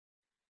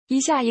以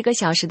下1个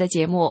小时的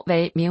节目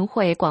为明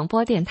慧广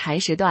播电台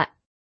时段。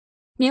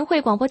明慧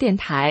广播电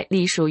台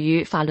隶属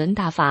于法轮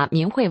大法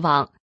明慧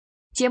网，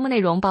节目内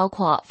容包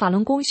括法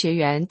轮功学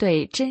员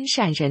对真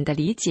善忍的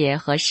理解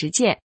和实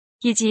践，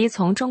以及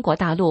从中国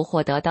大陆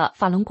获得的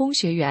法轮功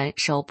学员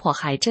受迫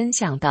害真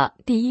相的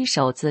第一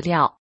手资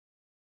料。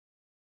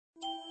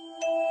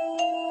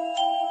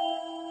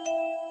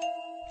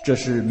这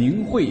是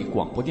明慧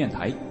广播电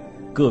台，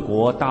各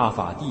国大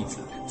法弟子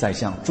在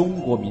向中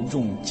国民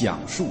众讲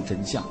述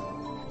真相，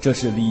这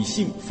是理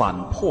性反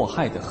迫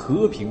害的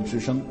和平之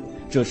声，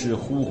这是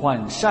呼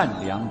唤善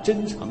良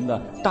真诚的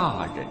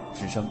大忍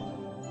之声。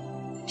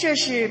这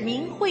是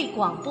明慧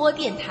广播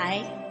电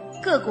台，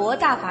各国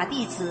大法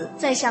弟子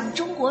在向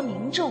中国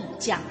民众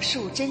讲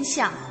述真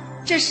相，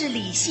这是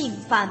理性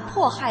反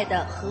迫害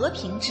的和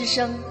平之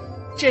声，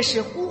这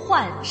是呼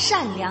唤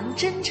善良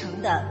真诚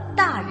的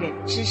大忍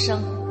之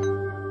声。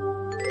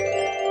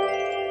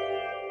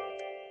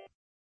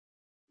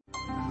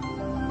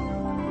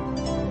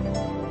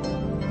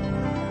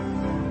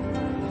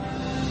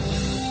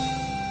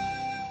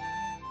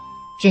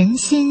人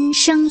心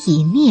生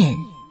一念，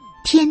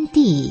天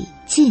地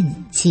尽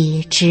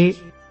皆知。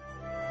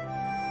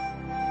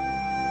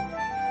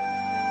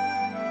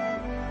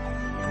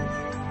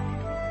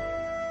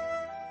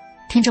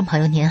听众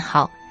朋友您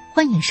好，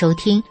欢迎收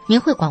听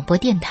明慧广播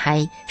电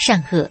台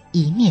善恶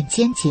一念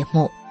间节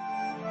目。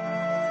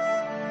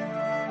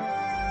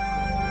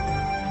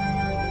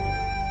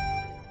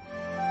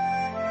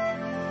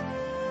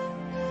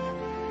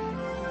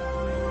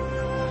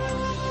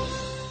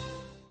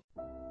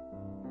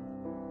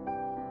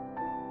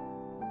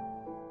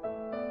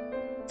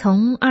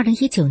从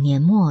2019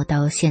年末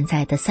到现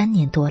在的3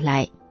年多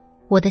来，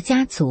我的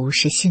家族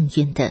是幸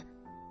运的，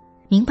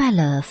明白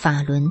了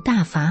法轮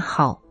大法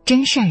好，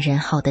真善人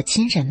好的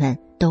亲人们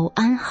都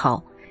安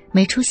好，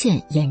没出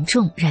现严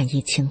重染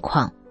疫情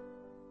况。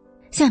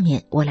下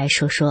面我来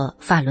说说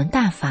法轮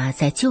大法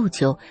在舅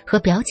舅和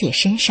表姐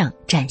身上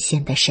展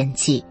现的神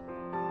迹。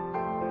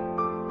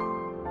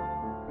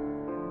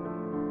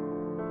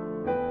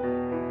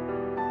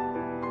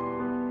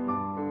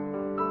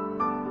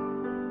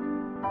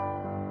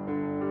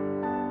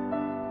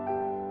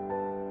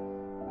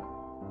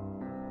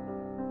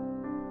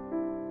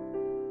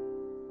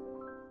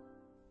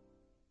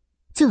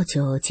舅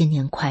舅今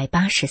年快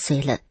80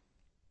岁了，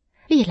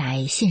历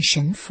来信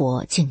神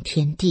佛敬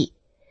天地，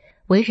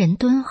为人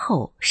敦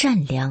厚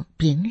善良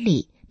秉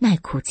礼耐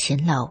苦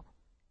勤劳，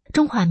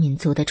中华民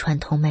族的传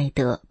统美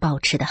德保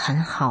持得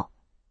很好。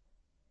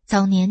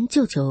早年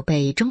舅舅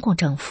被中共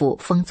政府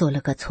封做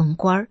了个村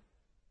官，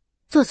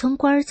做村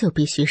官就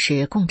必须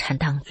是共产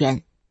党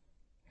员，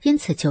因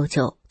此舅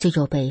舅就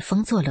又被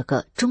封做了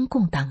个中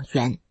共党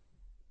员。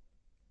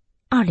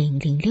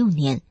2006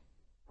年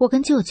我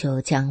跟舅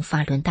舅讲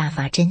法轮大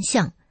法真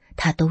相，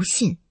他都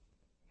信。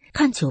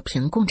看九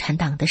评共产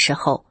党的时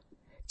候，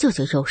舅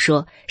舅又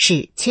说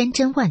是千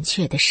真万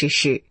确的事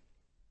实。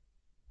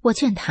我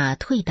劝他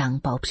退党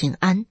保平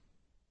安，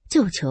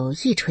舅舅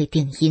一锤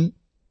定音，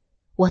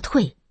我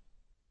退。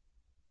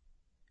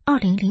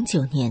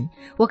2009年，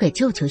我给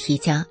舅舅一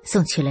家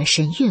送去了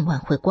神韵晚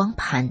会光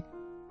盘，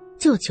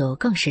舅舅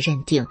更是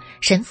认定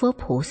神佛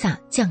菩萨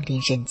降临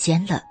人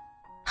间了，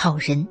好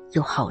人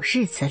有好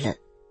日子了。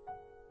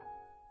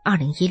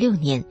2016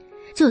年，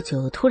舅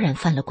舅突然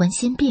犯了冠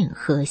心病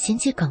和心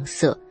肌梗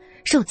塞，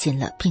受尽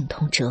了病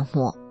痛折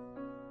磨。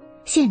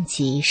县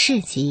级、市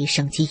级、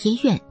省级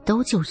医院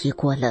都就医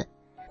过了，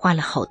花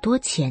了好多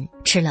钱，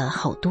吃了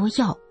好多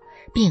药，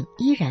病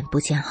依然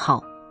不见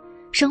好，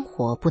生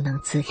活不能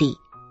自理。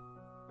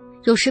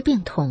有时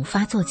病痛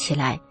发作起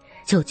来，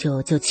舅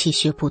舅就气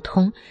血不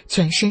通，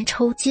全身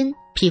抽筋，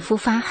皮肤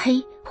发黑，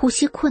呼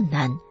吸困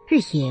难，日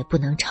夜不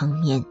能成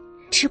眠，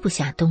吃不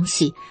下东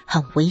西，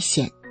很危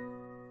险。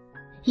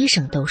医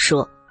生都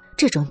说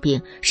这种病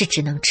是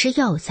只能吃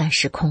药暂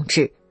时控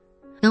制，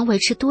能维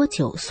持多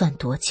久算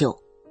多久。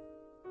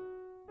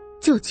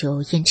舅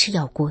舅因吃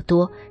药过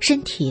多，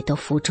身体都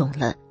浮肿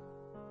了，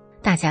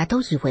大家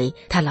都以为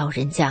他老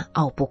人家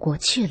熬不过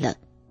去了，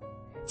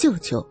舅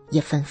舅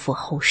也吩咐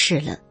后事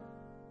了。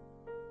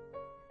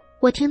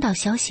我听到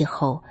消息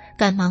后，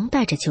赶忙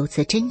带着九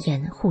字真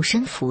言护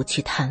身符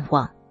去探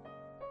望，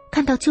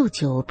看到舅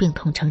舅病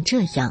痛成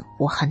这样，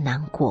我很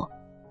难过，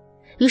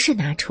于是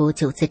拿出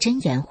九字真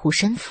言护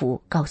身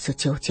符告诉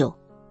舅舅，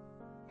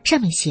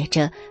上面写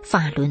着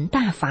法轮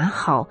大法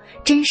好，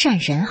真善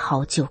人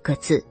好9个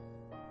字。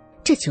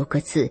这9个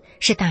字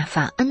是大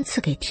法恩赐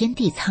给天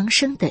地苍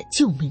生的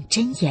救命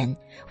真言，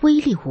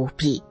威力无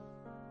比。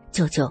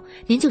舅舅，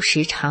您就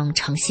时常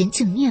诚心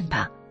敬念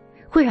吧，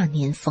会让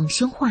您逢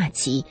凶化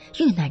吉，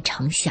遇难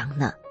成祥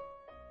呢。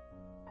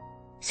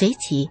随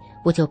即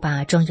我就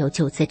把装有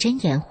九字真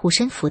言护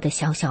身符的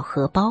小小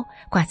荷包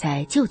挂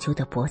在舅舅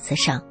的脖子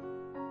上，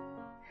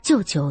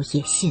舅舅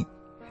也信，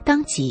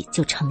当即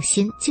就诚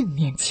心敬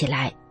念起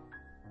来。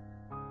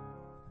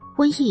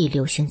瘟疫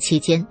流行期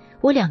间，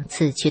我2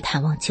次去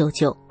探望舅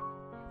舅，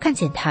看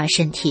见他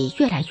身体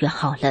越来越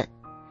好了，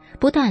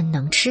不但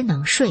能吃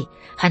能睡，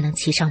还能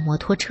骑上摩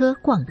托车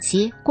逛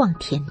街、逛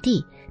田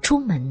地，出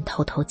门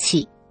透透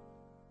气。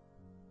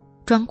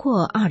转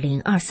过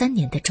2023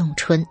年的仲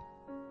春，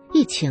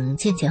疫情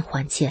渐渐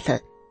缓解了。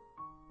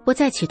我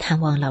再去探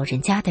望老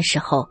人家的时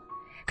候，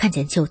看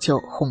见舅舅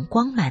红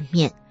光满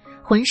面，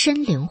浑身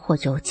灵活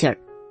有劲儿，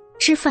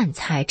吃饭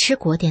菜、吃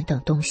果点等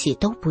东西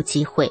都不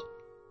忌讳，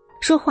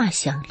说话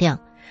响亮，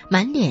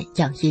满脸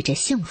洋溢着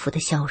幸福的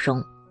笑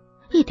容，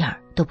一点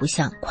都不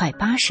像快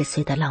80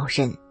岁的老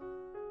人。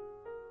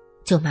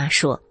舅妈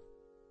说，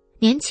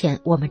年前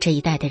我们这一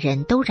代的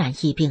人都染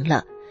疫病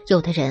了，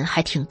有的人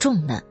还挺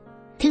重呢，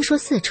听说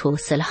四处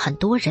死了很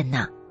多人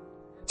呢，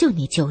就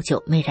你舅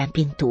舅没染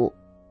病毒。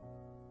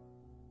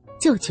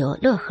舅舅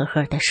乐呵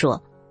呵地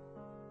说，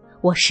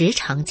我时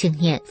常敬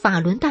念法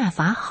轮大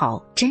法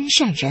好，真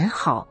善人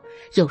好，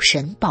有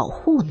神保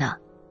护呢。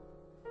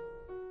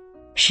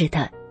是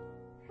的，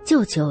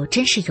舅舅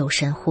真是有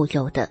神护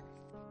佑的，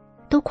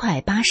都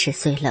快80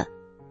岁了，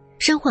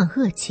身患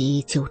恶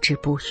疾，久治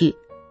不愈，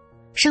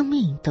生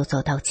命都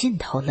走到尽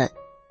头了，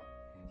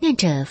念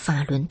着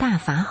法轮大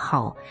法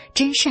好，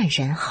真善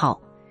人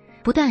好，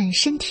不但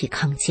身体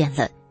康健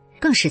了，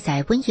更是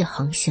在瘟疫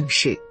横行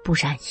时不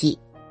染疫。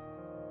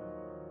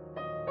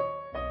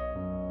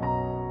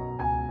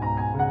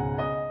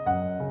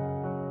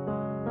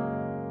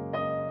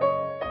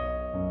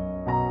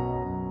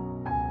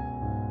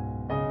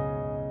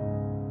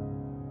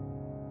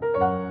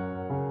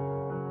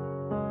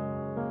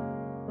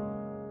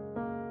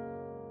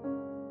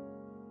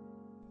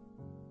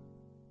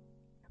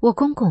我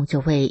公公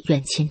有位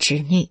远亲侄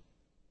女，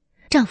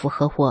丈夫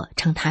和我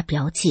称她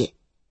表姐。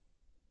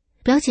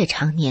表姐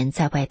常年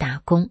在外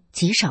打工，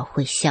极少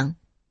回乡。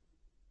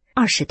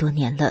20多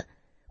年了，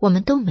我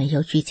们都没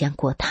有遇见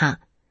过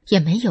她，也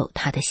没有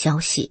她的消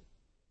息。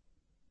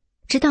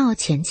直到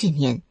前几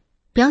年，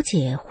表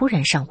姐忽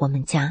然上我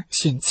们家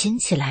寻亲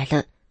戚来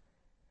了，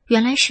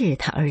原来是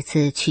她儿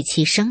子娶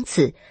妻生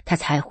子，她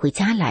才回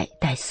家来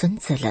带孙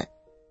子了。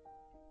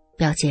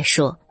表姐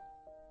说，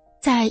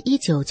在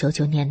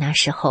1999年那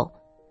时候，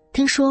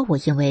听说我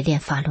因为练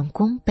法轮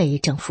功被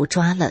政府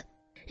抓了，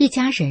一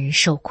家人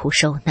受苦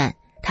受难，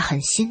她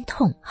很心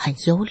痛，很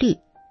忧虑，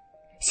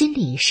心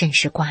里甚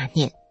是挂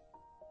念，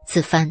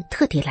此番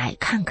特地来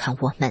看看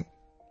我们。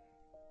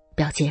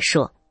表姐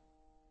说，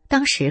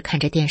当时看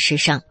着电视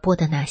上播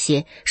的那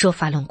些说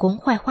法轮功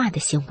坏话的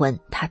新闻，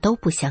她都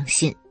不相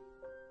信。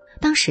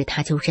当时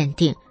她就认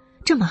定，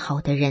这么好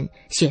的人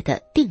学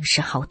的定是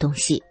好东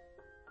西，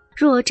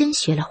若真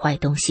学了坏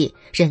东西，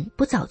人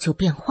不早就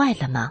变坏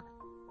了吗？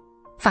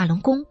法轮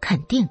功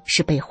肯定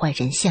是被坏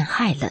人陷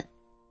害了。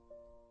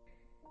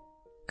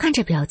看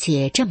着表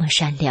姐这么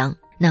善良，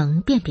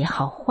能辨别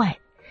好坏，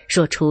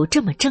说出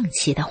这么正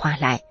气的话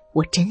来，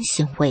我真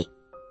欣慰。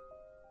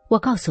我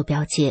告诉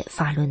表姐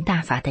法轮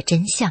大法的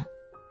真相，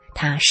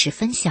她十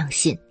分相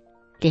信，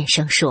连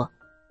声说，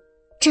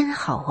真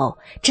好哦，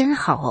真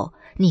好哦，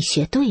你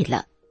学对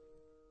了。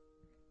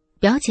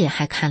表姐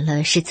还看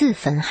了是自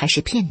焚还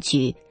是骗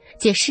局，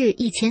解释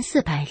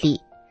1400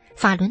里，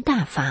法轮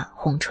大法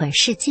红传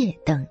世界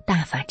等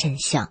大法真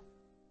相。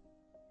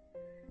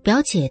表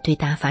姐对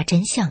大法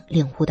真相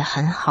领悟得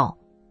很好，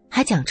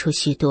还讲出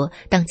许多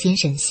当今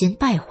人心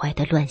败坏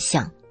的乱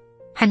象，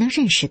还能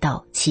认识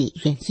到其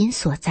原因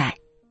所在。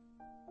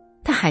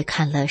她还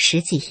看了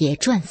10几页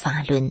转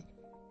法轮，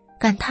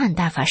感叹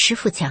大法师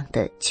父讲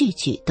的句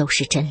句都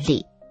是真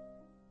理。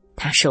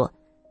她说，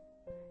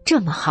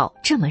这么好，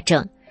这么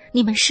正，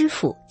你们师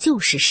父就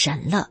是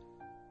神了。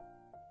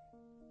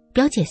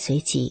表姐随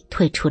即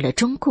退出了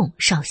中共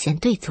少先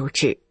队组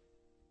织。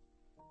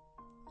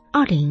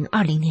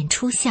2020年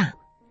初夏，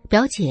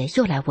表姐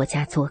又来我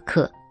家做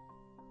客。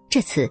这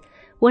次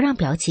我让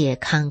表姐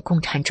看共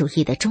产主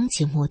义的终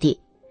极目的，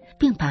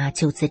并把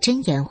九字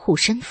真言护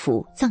身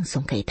符赠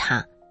送给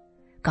她，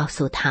告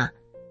诉她，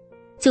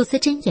九字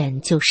真言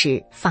就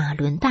是法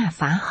轮大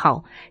法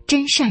好，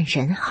真善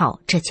人好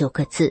这9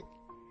个字，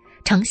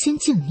诚心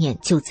敬念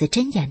九字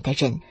真言的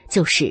人，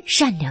就是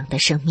善良的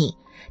生命，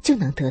就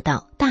能得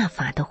到大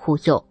法的护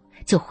佑，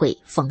就会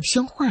逢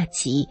凶化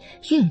吉，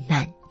遇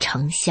难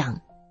成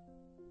祥。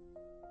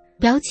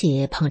表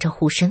姐捧着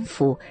护身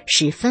符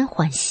十分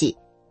欢喜，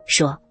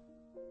说，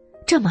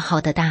这么好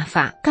的大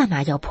法干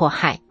嘛要迫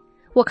害？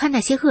我看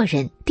那些恶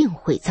人定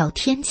会遭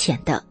天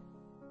谴的。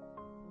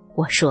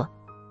我说，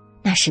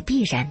那是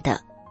必然的。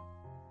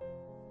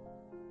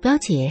表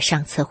姐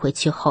上次回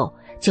去后，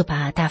就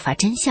把大法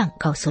真相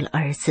告诉了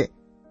儿子，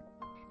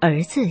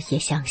儿子也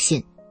相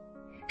信，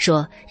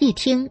说一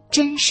听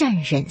真善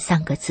人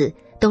3个字，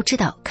都知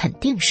道肯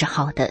定是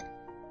好的，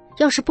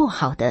要是不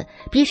好的，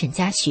别人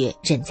家学，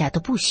人家都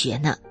不学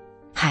呢，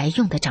还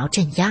用得着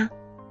镇压？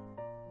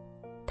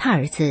他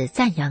儿子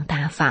赞扬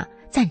大法，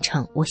赞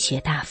成我学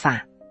大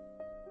法。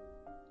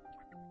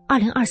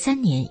2023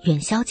年元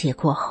宵节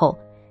过后，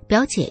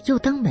表姐又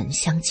登门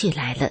相聚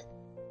来了。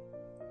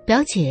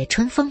表姐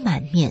春风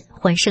满面，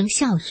欢声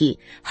笑语，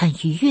很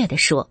愉悦地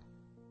说，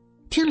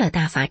听了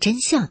大法真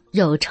相，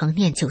又承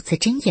念9字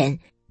真言，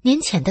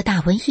年前的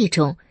大瘟疫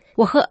中，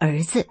我和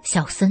儿子、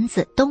小孙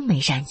子都没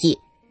染疫，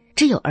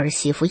只有儿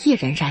媳妇一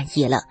人染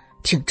疫了，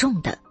挺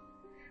重的，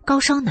高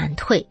烧难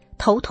退，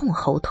头痛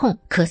喉痛，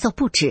咳嗽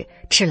不止，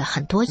吃了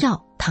很多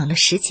药，躺了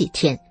10几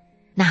天，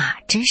那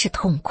真是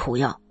痛苦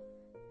哟。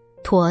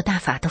托大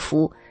法的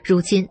福，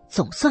如今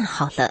总算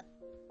好了。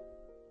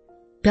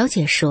表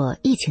姐说，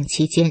疫情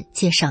期间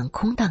街上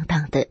空荡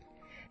荡的，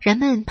人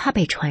们怕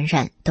被传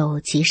染，都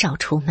极少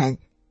出门。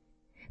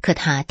可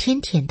她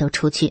天天都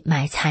出去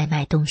买菜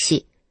买东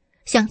西，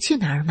想去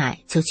哪儿买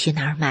就去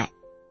哪儿买。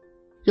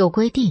有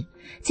规定，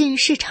进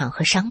市场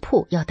和商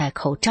铺要戴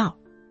口罩，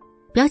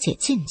表姐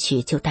进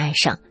去就戴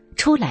上，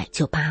出来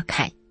就扒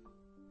开，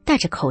戴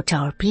着口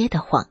罩憋得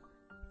慌，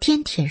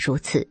天天如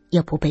此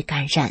也不被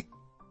感染。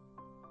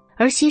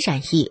儿媳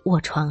染疫卧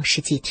床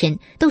10几天，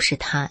都是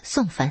她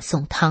送饭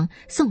送汤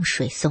送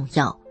水送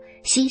药，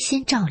悉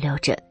心照料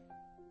着，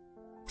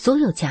所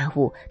有家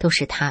务都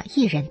是她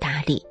一人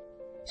打理，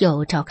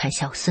又照看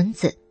小孙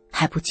子，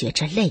还不觉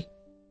着累。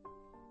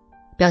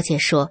表姐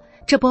说，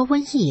这波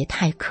瘟疫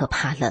太可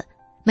怕了，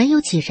没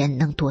有几人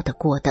能躲得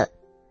过的，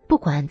不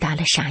管打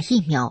了啥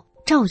疫苗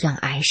照样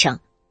挨上，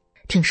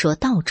听说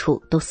到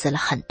处都死了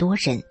很多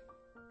人。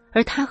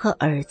而她和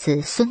儿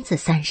子孙子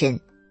3人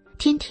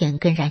天天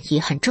跟染疫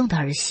很重的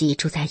儿媳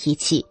住在一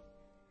起，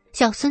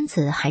小孙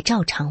子还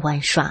照常玩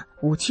耍，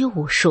无拘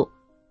无束，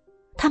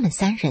他们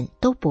3人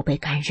都不被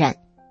感染，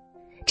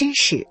真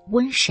是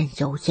瘟神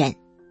有眼。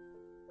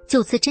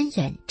9字真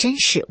言真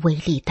是威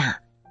力大，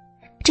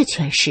这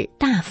全是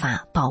大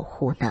法保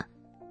护呢。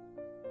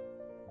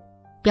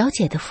表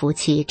姐的福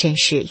气真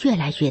是越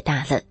来越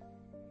大了，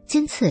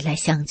今次来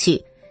相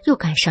聚，又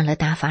赶上了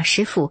大法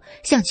师父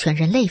向全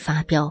人类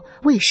发表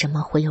为什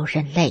么会有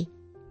人类，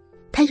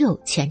他又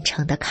虔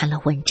诚地看了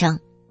文章。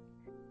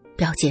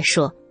表姐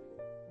说，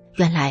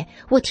原来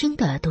我听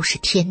的都是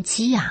天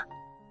机啊，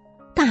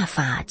大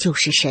法就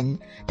是神，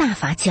大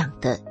法讲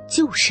的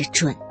就是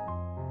准。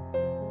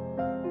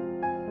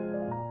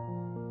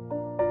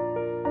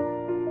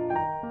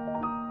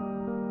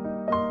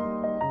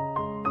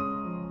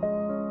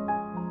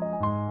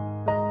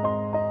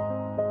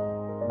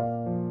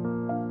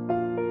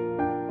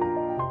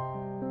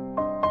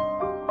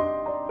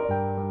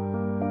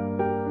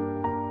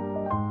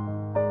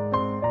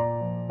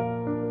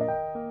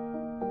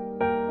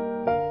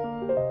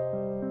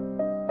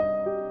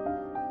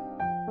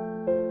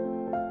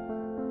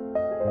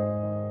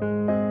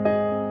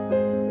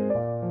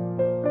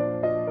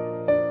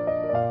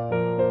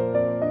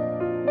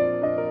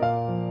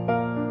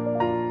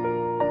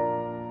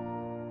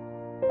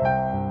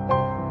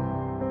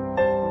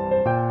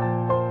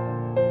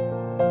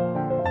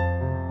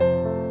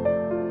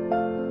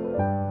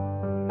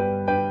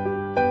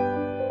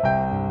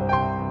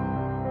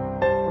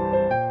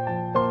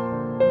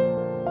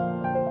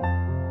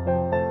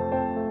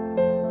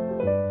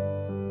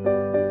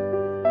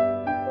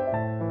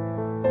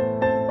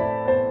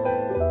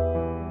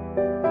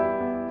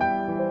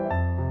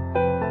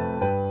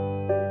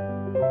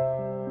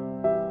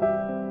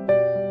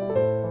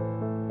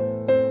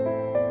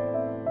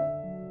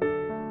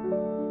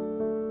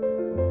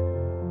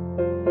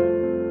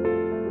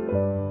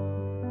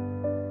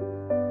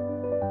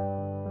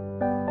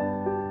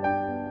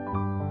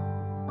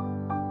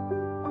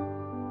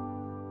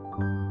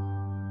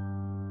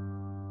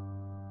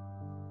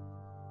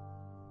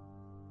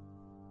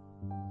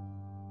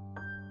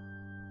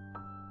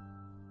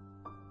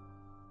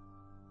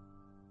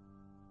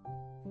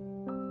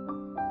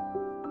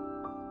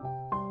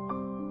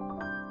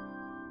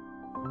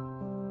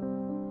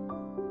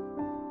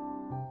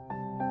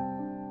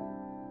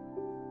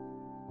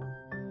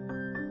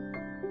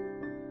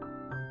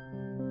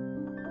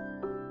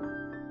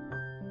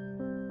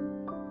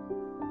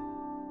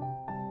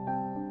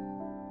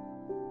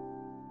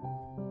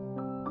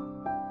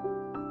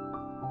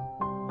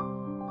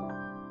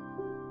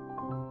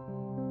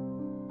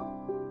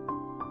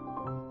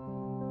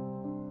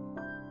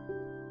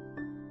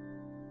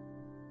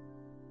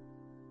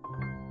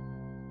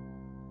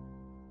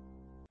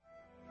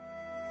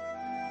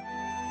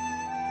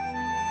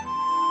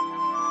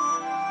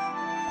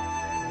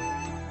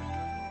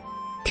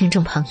听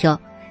众朋友，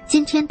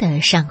今天的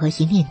善恶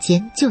一念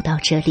间就到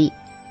这里，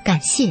感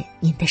谢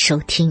您的收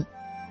听。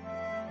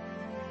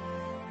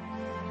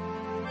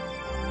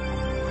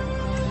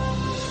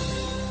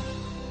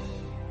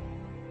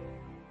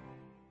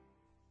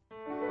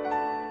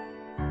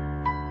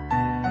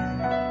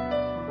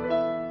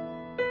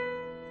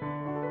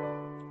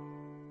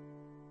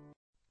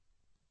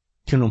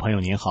听众朋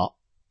友您好，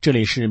这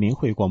里是明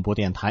慧广播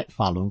电台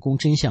法轮功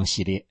真相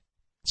系列，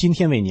今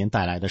天为您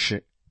带来的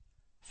是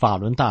法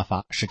轮大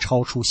法是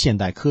超出现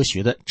代科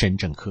学的真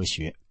正科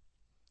学。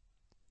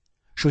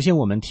首先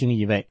我们听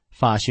一位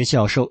法学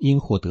教授因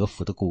祸得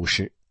福的故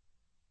事。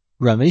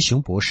阮维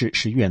雄博士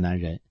是越南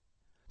人，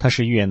他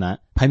是越南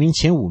排名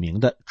前5名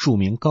的著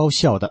名高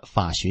校的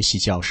法学系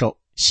教授、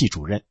系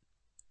主任。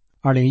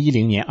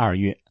2010年2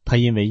月，他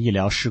因为医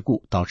疗事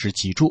故导致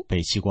脊柱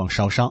被激光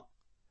烧伤，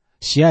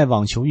喜爱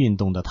网球运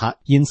动的他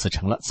因此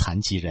成了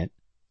残疾人。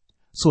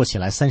坐起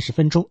来30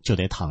分钟就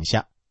得躺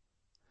下。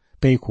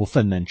悲苦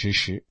愤懑之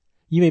时，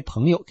一位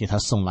朋友给他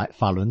送来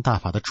法轮大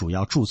法的主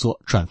要著作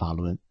《转法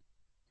轮》。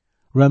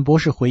阮博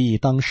士回忆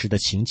当时的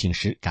情景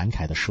时感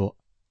慨地说，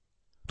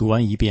读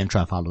完一遍《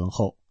转法轮》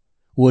后，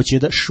我觉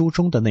得书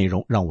中的内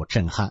容让我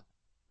震撼。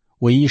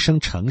我一生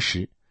诚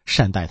实，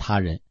善待他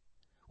人，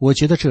我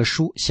觉得这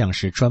书像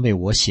是专为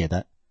我写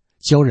的，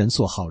教人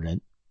做好人，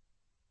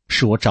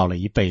是我找了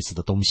一辈子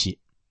的东西。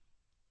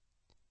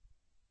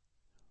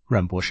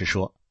阮博士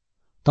说，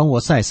当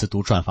我再次读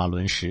《转法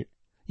轮》时，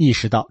意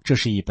识到这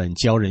是一本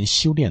教人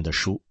修炼的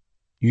书，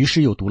于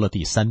是又读了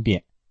第3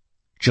遍。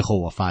之后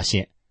我发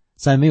现，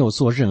在没有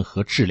做任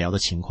何治疗的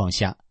情况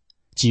下，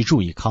脊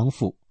柱已康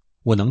复，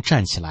我能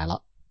站起来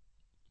了。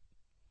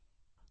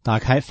打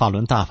开法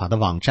轮大法的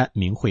网站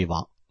明慧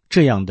网，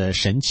这样的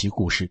神奇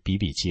故事比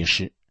比皆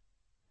是。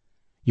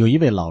有一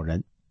位老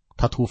人，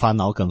他突发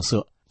脑梗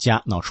塞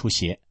加脑出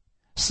血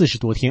，40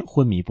多天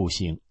昏迷不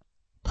醒。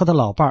他的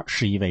老伴儿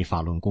是一位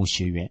法轮功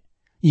学员，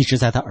一直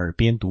在他耳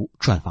边读《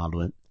转法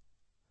轮》。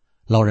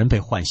老人被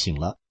唤醒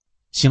了，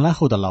醒来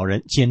后的老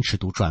人坚持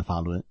读《转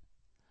法轮》，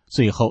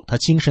最后他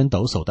精神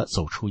抖擞地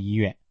走出医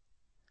院。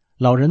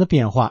老人的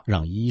变化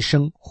让医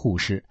生、护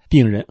士、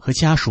病人和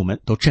家属们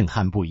都震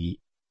撼不已。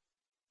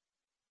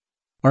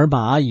而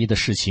马阿姨的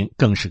事情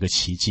更是个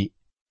奇迹。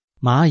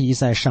马阿姨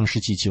在上世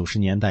纪90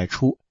年代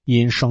初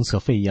因双侧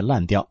肺叶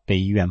烂掉被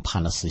医院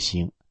判了死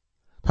刑，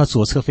她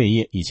左侧肺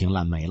叶已经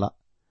烂没了，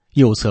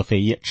右侧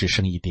肺叶只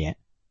剩1点。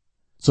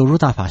走入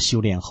大法修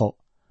炼后，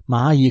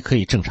马阿姨可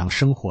以正常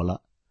生活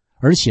了，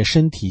而且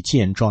身体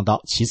健壮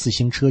到骑自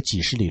行车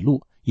几十里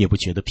路也不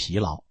觉得疲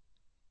劳。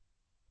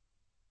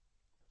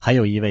还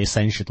有一位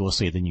30多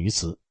岁的女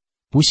子，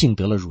不幸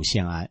得了乳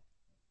腺癌，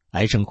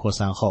癌症扩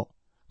散后，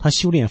她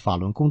修炼法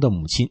轮功的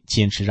母亲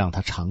坚持让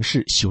她尝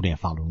试修炼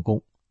法轮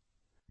功。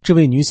这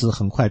位女子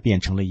很快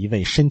变成了一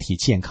位身体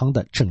健康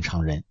的正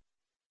常人。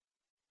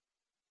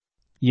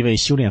一位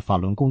修炼法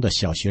轮功的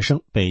小学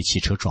生被汽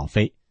车撞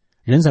飞，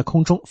人在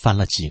空中翻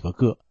了几个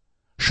个，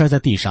摔在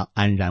地上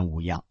安然无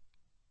恙。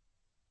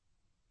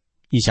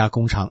一家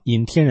工厂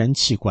因天然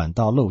气管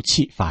道漏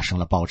气发生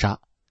了爆炸，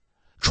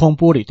窗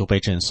玻璃都被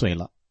震碎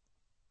了，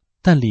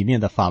但里面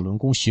的法轮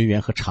功学员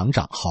和厂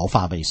长毫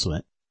发未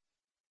损。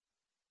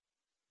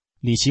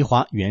李其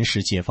华原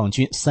是解放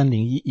军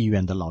301医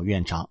院的老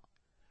院长，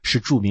是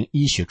著名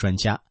医学专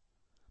家。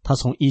他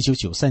从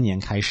1993年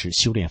开始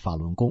修炼法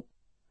轮功，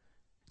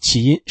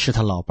起因是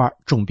他老伴儿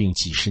重病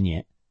几十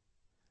年，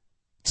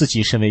自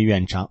己身为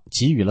院长，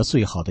给予了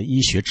最好的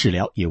医学治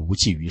疗也无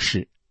济于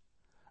事。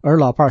而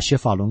老伴儿学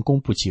法轮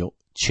功不久，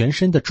全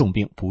身的重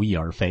病不翼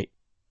而飞。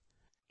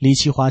李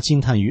其华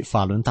惊叹于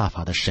法轮大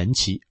法的神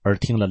奇，而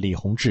听了李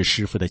洪志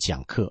师傅的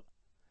讲课，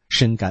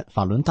深感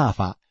法轮大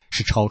法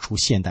是超出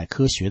现代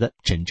科学的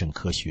真正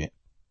科学。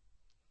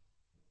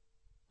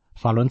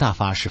法轮大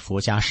法是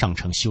佛家上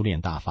乘修炼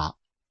大法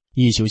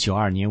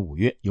，1992年5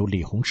月由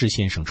李洪志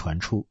先生传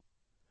出。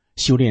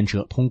修炼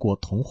者通过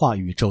同化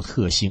宇宙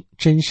特性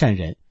真善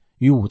忍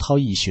与五韬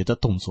易学的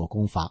动作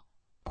功法，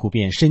普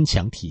遍身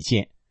强体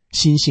健，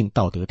心性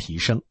道德提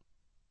升。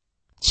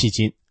迄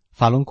今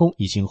法轮功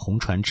已经红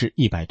传至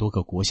100多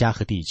个国家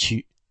和地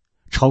区，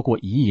超过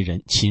1亿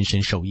人亲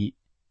身受益。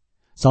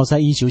早在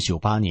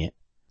1998年，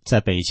在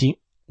北京、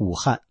武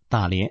汉、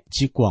大连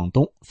及广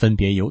东分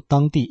别由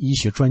当地医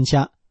学专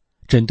家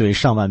针对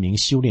上万名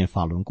修炼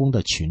法轮功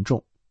的群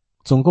众，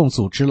总共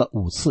组织了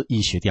5次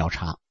医学调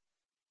查。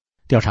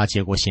调查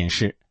结果显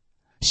示，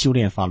修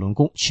炼法轮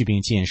功祛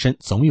病健身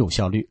总有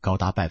效率高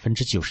达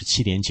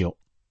 97.9%。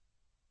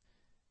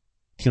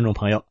 听众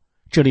朋友，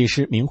这里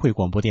是明慧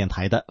广播电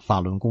台的法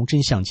轮功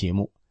真相节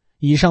目，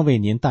以上为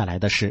您带来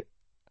的是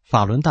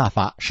法轮大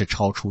法是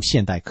超出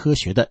现代科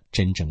学的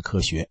真正科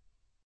学。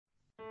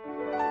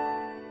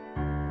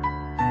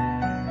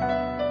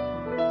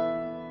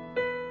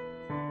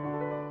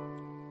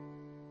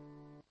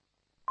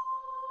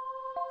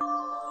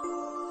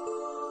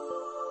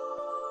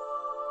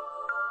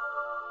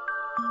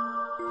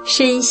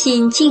身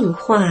心净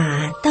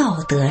化，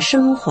道德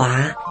升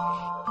华。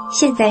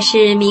现在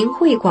是明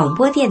慧广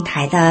播电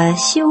台的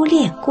修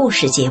炼故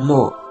事节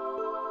目。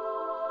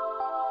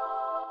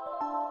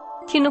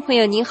听众朋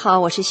友您好，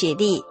我是雪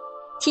莉。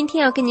今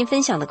天要跟您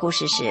分享的故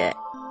事是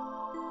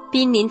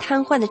濒临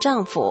瘫痪的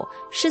丈夫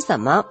是怎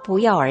么不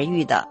药而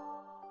愈的。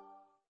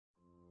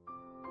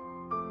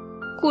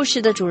故事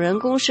的主人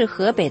公是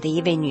河北的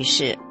一位女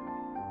士。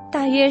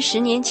大约10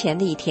年前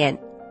的一天，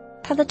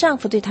她的丈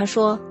夫对她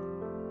说，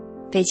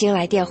北京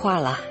来电话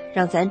了，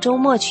让咱周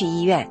末去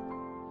医院，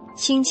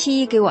星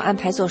期1给我安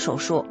排做手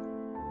术。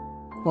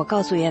我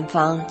告诉院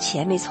方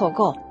钱没凑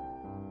够，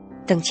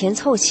等钱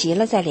凑齐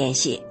了再联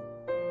系。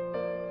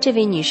这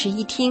位女士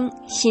一听，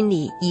心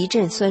里一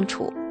阵酸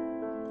楚。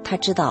她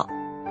知道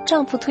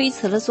丈夫推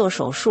辞了做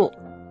手术，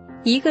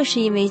一个是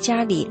因为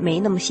家里没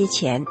那么些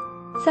钱，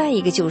再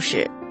一个就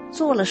是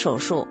做了手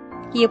术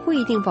也不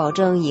一定保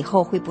证以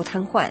后会不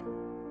瘫痪。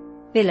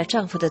为了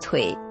丈夫的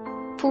腿，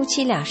夫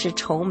妻俩是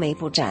愁眉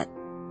不展，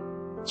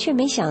却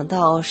没想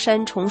到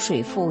山重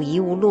水复疑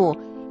无路，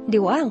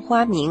柳暗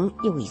花明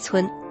又一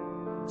村。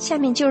下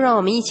面就让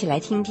我们一起来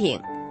听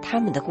听他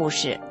们的故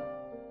事。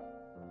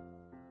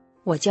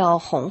我叫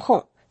红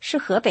红，是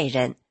河北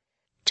人，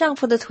丈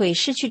夫的腿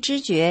失去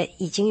知觉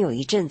已经有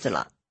一阵子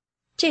了。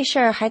这事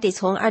儿还得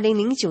从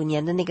2009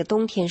年的那个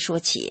冬天说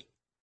起。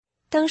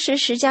当时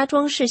石家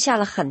庄市下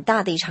了很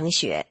大的一场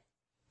雪，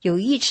有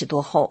1尺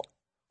多厚，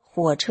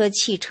火车、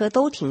汽车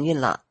都停运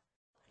了。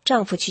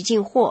丈夫去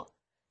进货，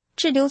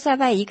滞留在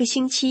外1个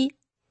星期，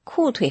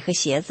裤腿和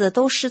鞋子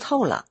都湿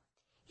透了。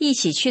一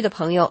起去的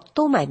朋友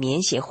都买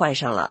棉鞋换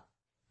上了，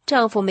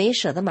丈夫没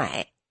舍得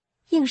买，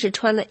硬是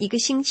穿了1个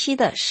星期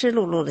的湿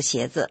漉漉的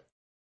鞋子。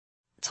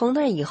从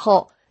那以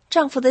后，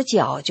丈夫的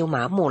脚就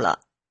麻木了，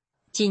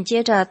紧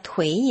接着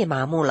腿也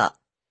麻木了，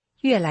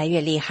越来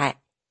越厉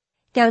害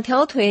，2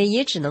条腿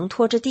也只能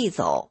拖着地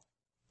走，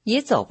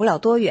也走不了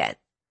多远。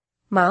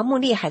麻木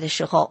厉害的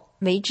时候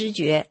没知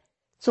觉，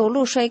走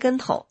路摔跟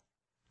头。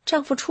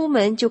丈夫出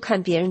门就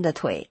看别人的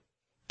腿，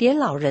连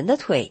老人的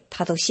腿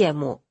他都羡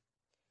慕，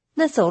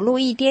那走路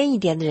一颠一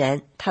颠的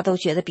人他都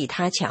觉得比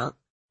他强。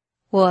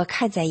我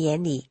看在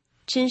眼里，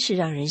真是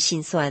让人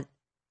心酸。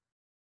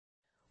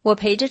我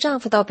陪着丈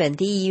夫到本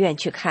地医院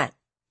去看，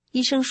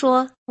医生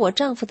说我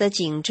丈夫的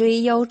颈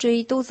椎、腰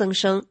椎都增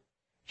生，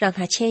让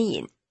他牵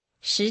引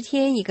，10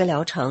天1个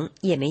疗程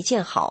也没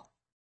见好。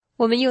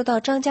我们又到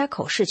张家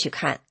口市去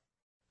看，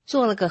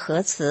做了个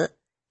核磁，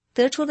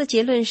得出的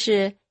结论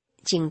是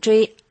颈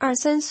椎2、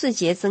3、4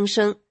节增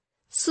生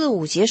，4、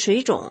5节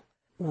水肿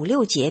，5、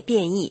6节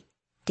变异，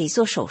得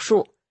做手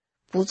术，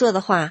不做的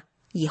话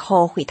以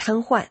后会瘫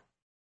痪。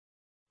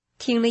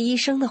听了医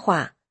生的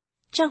话，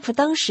丈夫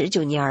当时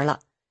就蔫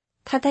了，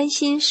他担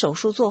心手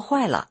术做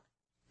坏了，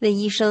问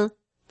医生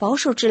保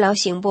守治疗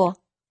行不？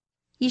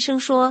医生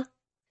说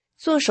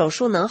做手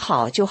术能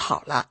好就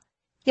好了，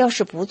要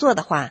是不做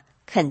的话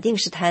肯定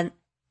是瘫，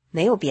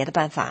没有别的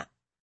办法。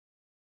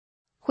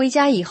回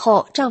家以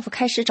后，丈夫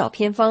开始找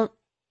偏方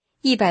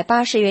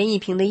，180元1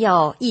瓶的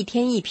药，1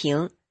天1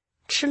瓶，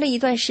吃了一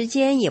段时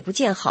间也不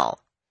见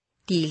好，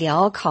理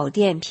疗、烤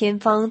电、偏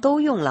方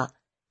都用了，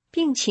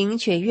病情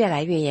却越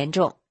来越严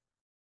重。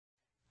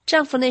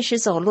丈夫那时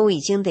走路已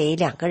经得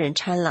2个人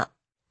搀了，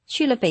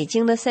去了北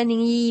京的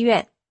301医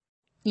院，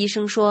医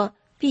生说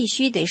必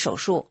须得手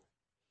术，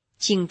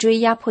颈椎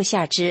压迫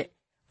下肢，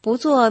不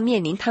做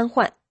面临瘫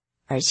痪，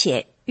而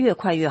且越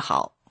快越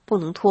好，不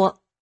能拖。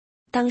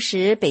当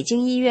时北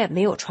京医院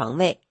没有床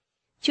位，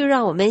就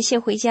让我们先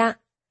回家，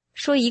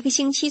说1个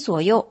星期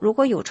左右如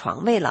果有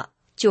床位了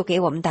就给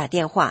我们打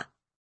电话。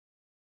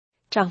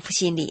丈夫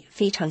心里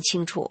非常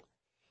清楚，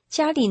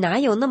家里哪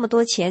有那么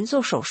多钱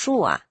做手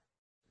术啊？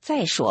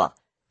再说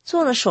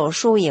做了手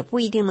术也不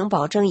一定能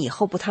保证以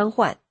后不瘫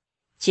痪。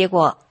结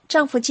果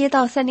丈夫接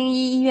到301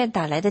医院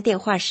打来的电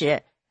话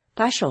时，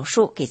把手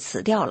术给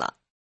辞掉了。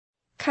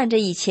看着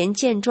以前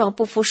健壮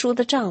不服输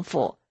的丈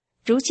夫，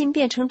如今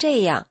变成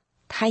这样，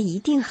他一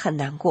定很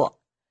难过。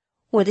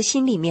我的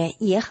心里面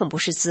也很不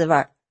是滋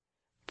味，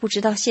不知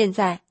道现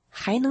在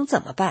还能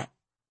怎么办。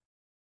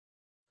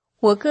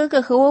我哥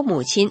哥和我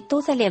母亲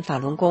都在练法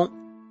轮功，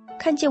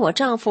看见我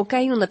丈夫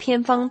该用的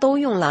偏方都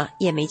用了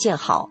也没见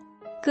好，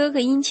哥哥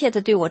殷切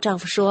地对我丈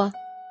夫说，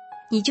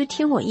你就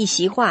听我一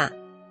席话，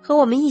和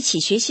我们一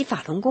起学习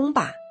法轮功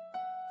吧。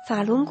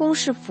法轮功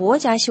是佛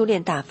家修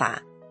炼大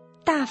法，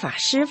大法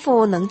师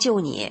父能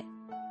救你。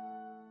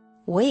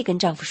我也跟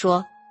丈夫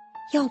说，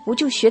要不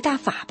就学大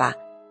法吧，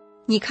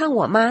你看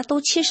我妈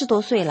都70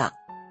多岁了，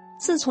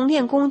自从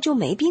练功就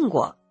没病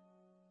过。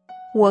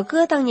我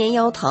哥当年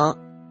腰疼，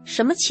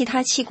什么其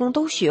他气功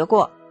都学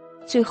过，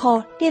最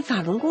后练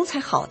法轮功才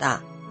好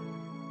的。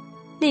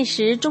那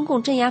时中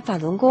共镇压法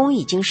轮功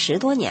已经10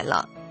多年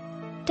了，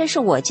但是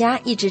我家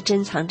一直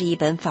珍藏着一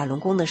本法轮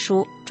功的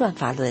书《转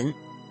法轮》，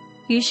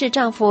于是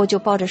丈夫就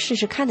抱着试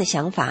试看的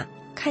想法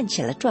看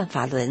起了《转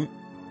法轮》，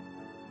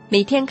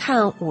每天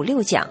看5、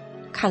6讲，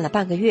看了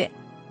半个月。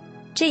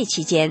这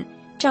期间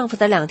丈夫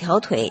的2条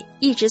腿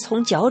一直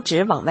从脚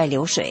趾往外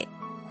流水，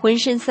浑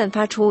身散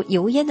发出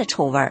油烟的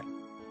臭味儿。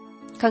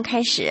刚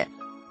开始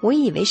我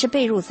以为是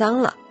被褥脏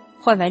了，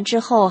换完之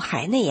后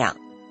还那样，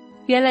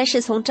原来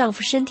是从丈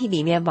夫身体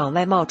里面往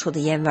外冒出的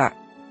烟味儿。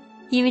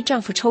因为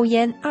丈夫抽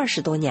烟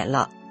20多年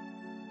了。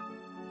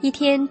一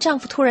天丈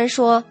夫突然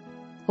说，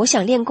我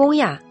想练功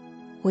呀。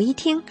我一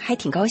听还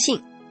挺高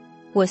兴，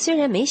我虽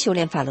然没修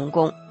炼法轮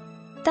功，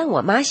但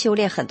我妈修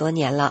炼很多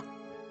年了，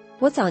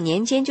我早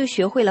年间就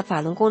学会了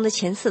法轮功的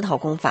前4套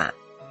功法，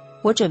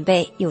我准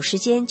备有时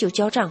间就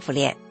教丈夫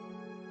练。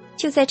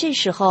就在这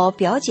时候，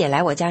表姐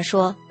来我家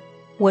说，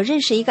我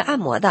认识一个按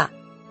摩的，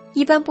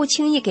一般不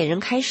轻易给人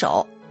开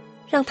手，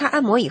让他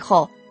按摩以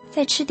后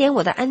再吃点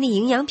我的安利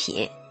营养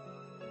品。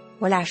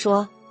我俩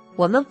说，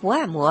我们不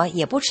按摩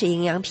也不吃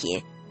营养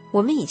品，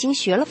我们已经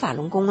学了法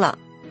轮功了，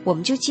我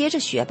们就接着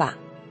学吧。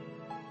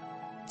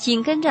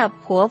紧跟着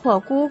婆婆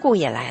姑姑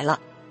也来了，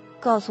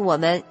告诉我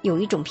们有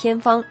一种偏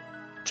方，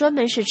专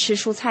门是吃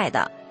蔬菜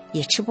的，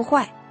也吃不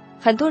坏，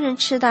很多人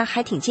吃的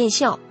还挺见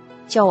效，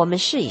叫我们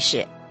试一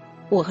试。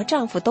我和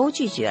丈夫都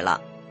拒绝了，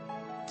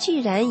既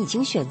然已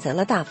经选择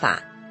了大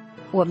法，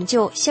我们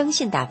就相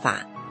信大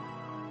法。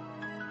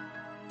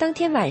当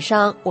天晚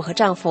上，我和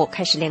丈夫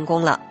开始练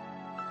功了。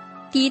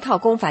第一套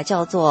功法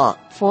叫做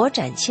佛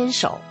展千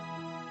手。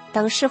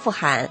当师傅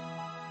喊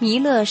弥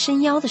勒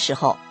伸腰的时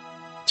候，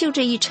就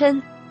这一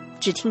抻，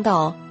只听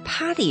到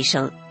啪的一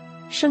声，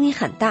声音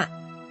很大，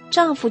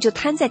丈夫就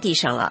瘫在地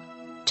上了，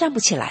站不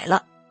起来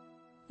了。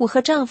我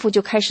和丈夫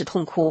就开始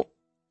痛哭。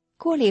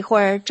过了一会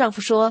儿，丈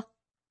夫说，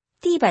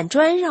地板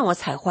砖让我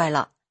踩坏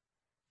了。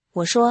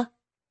我说，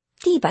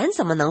地板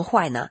怎么能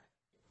坏呢？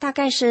大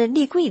概是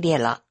立柜裂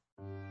了。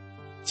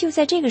就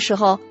在这个时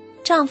候，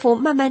丈夫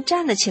慢慢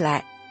站了起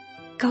来，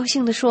高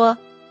兴地说，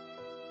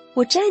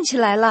我站起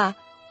来了，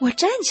我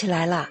站起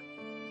来了。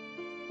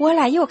我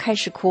俩又开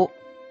始哭，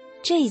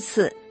这一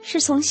次是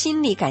从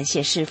心里感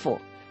谢师父，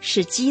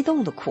是激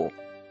动的哭。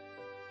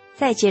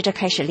再接着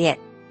开始练，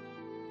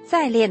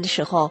再练的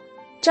时候，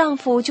丈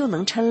夫就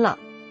能抻了，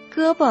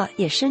胳膊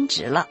也伸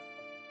直了。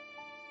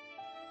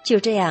就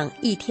这样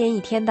一天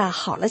一天的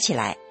好了起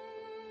来。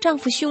丈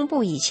夫胸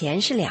部以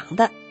前是凉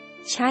的，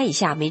掐一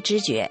下没知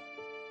觉，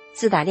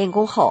自打练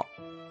功后，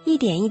一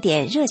点一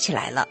点热起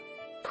来了，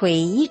腿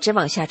一直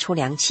往下出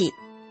凉气，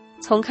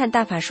从看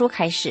大法书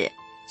开始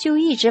就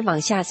一直往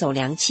下走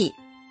凉气，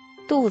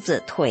肚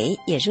子腿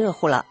也热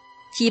乎了，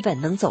基本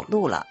能走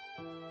路了。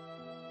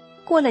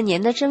过了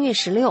年的正月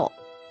16，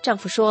丈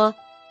夫说，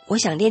我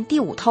想练第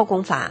5套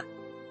功法。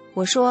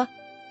我说，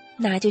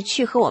那就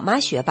去和我妈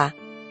学吧，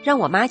让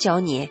我妈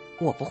教你，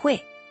我不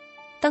会。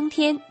当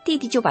天弟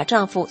弟就把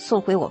丈夫送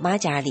回我妈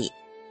家里。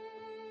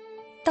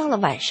到了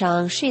晚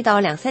上睡到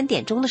2、3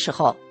点钟的时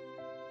候，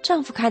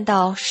丈夫看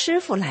到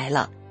师傅来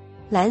了，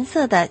蓝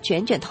色的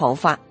卷卷头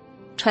发，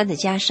穿着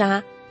袈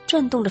裟，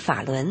转动着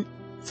法轮，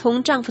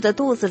从丈夫的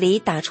肚子里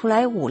打出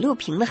来5、6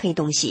瓶的黑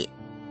东西。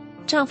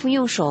丈夫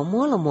用手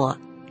摸了摸，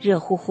热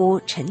乎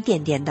乎沉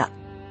甸甸的。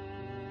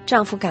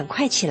丈夫赶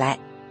快起来，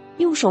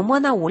用手摸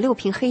那5、6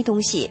瓶黑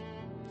东西，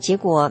结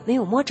果没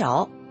有摸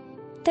着，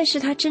但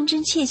是他真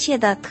真切切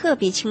的特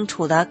别清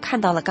楚的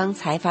看到了刚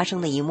才发生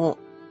的一幕，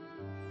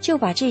就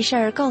把这事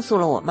儿告诉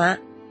了我妈，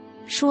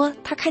说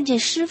他看见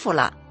师傅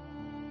了，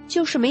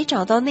就是没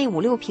找到那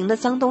5、6瓶的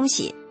脏东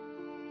西。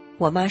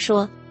我妈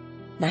说，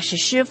那是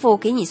师傅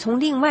给你从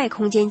另外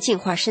空间净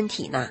化身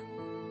体呢，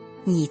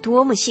你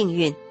多么幸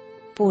运，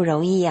不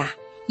容易呀，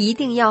一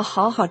定要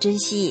好好珍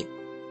惜。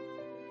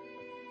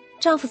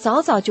丈夫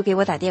早早就给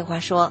我打电话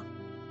说，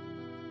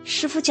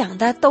师傅讲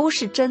的都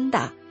是真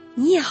的，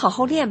你也好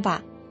好练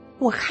吧，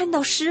我看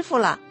到师傅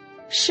了，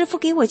师傅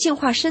给我净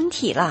化身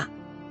体了，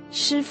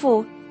师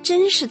傅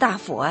真是大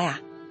佛呀，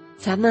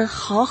咱们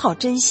好好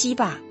珍惜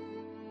吧。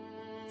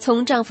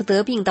从丈夫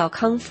得病到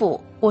康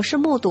复，我是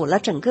目睹了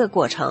整个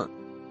过程。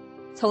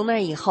从那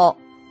以后，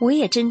我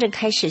也真正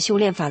开始修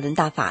炼法轮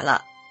大法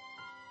了。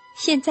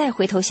现在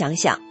回头想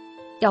想，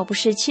要不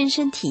是亲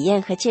身体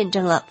验和见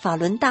证了法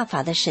轮大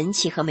法的神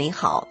奇和美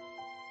好，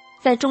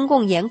在中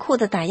共严酷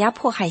的打压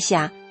迫害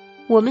下，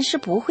我们是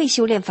不会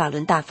修炼法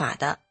轮大法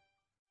的。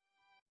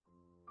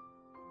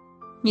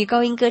女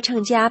高音歌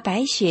唱家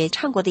白雪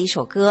唱过的一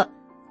首歌，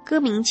歌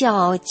名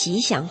叫《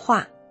吉祥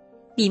话》，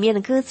里面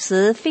的歌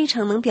词非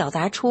常能表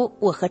达出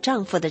我和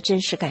丈夫的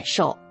真实感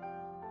受。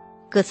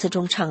歌词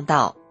中唱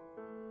道，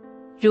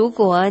如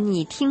果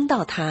你听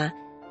到它，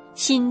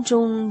心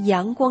中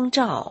阳光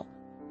照，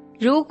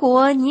如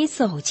果你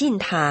走近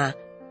它，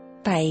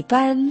百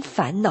般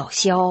烦恼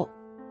消，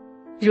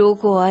如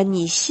果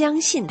你相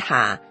信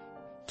它，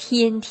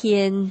天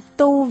天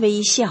都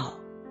微笑，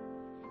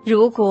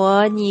如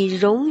果你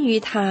融于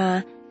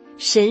它，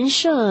神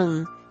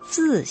圣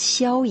自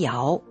逍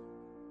遥。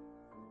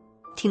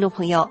听众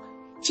朋友，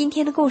今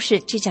天的故事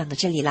就讲到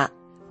这里了，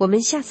我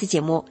们下次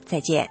节目再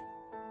见。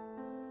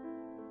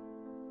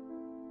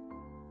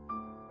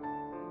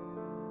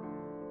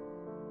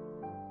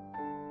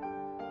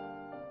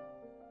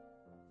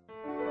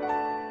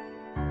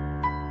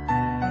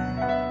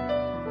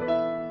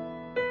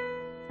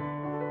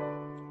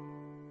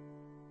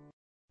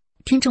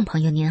听众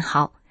朋友您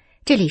好，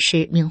这里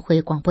是明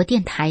慧广播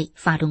电台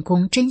法轮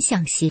功真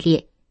相系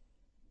列，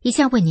以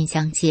下为您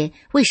讲解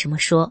为什么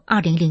说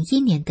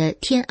2001年的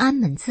天安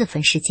门自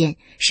焚事件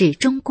是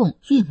中共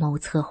预谋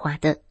策划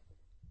的。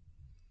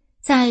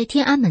在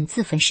天安门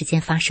自焚事件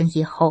发生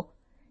以后，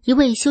一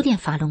位修炼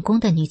法轮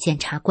功的女检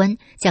察官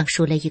讲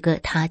述了一个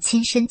她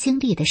亲身经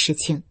历的事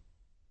情。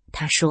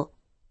她说，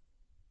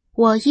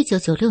我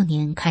1996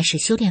年开始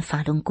修炼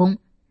法轮功，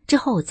之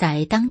后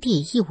在当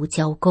地义务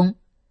教功，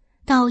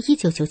到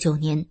1999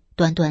年，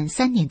短短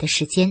3年的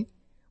时间，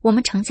我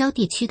们城郊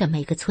地区的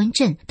每个村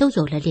镇都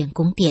有了练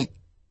功店。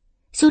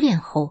修炼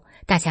后，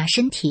大家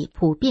身体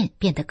普遍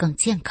变得更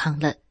健康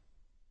了。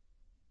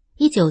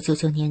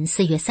1999年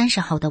4月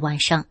30号的晚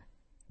上，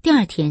第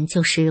二天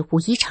就是五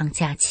一长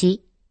假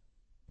期。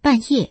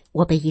半夜，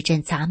我被一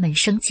阵砸门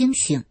声惊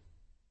醒。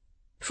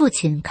父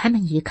亲开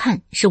门一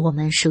看，是我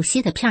们熟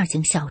悉的片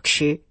警小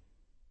池。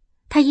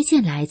他一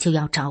进来就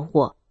要找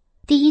我，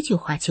第一句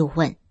话就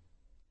问，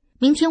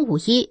明天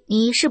5一，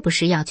你是不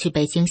是要去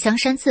北京香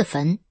山自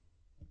焚？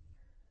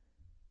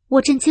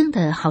我震惊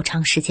的好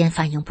长时间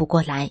反应不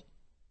过来，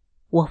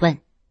我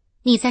问：“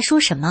你在说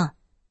什么？”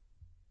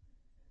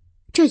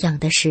这样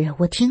的事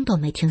我听都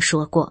没听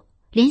说过，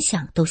连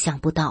想都想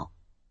不到。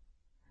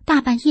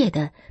大半夜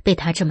的被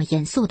他这么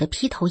严肃的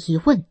劈头一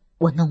问，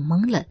我弄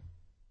懵了，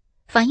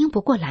反应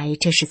不过来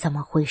这是怎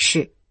么回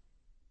事。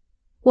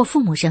我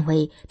父母认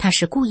为他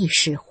是故意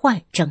使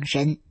坏整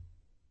人。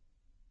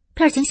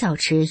片警小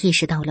池意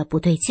识到了不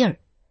对劲儿，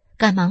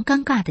赶忙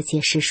尴尬地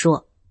解释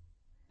说：“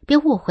别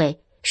误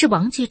会，是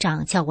王局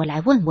长叫我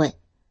来问问，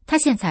他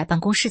现在办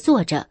公室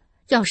坐着，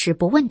要是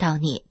不问到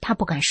你，他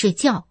不敢睡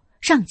觉，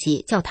上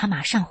级叫他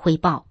马上汇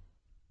报。”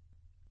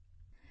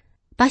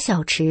把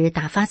小池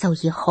打发走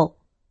以后，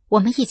我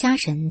们一家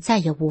人再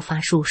也无法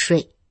入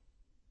睡。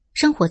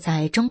生活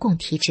在中共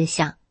体制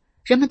下，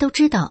人们都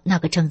知道那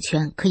个政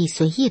权可以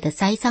随意的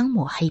栽赃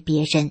抹黑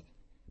别人，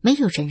没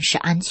有人是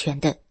安全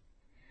的。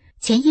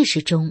潜意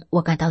识中，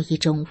我感到一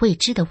种未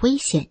知的危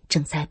险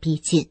正在逼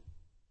近。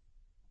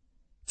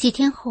几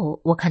天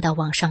后，我看到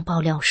网上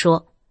爆料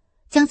说，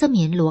江泽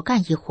民、罗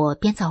干一伙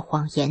编造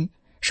谎言，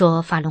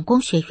说法轮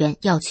功学员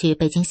要去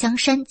北京香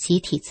山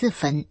集体自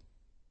焚。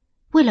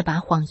为了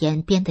把谎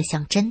言编得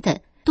像真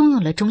的，动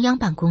用了中央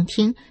办公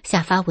厅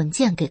下发文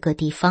件给各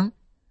地方，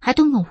还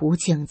动用武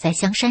警在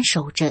香山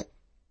守着。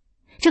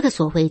这个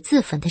所谓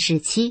自焚的日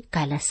期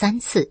改了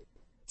3次，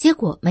结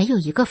果没有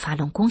一个法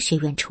轮功学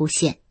员出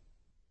现。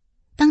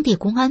当地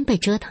公安被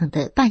折腾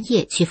的半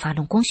夜去法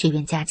轮功学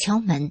员家敲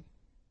门，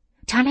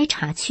查来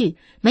查去，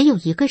没有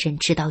一个人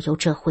知道有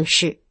这回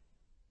事。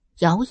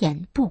谣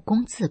言不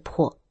攻自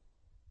破。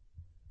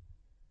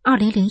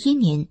2001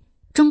年，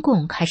中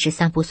共开始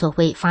散布所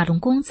谓法轮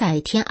功在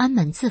天安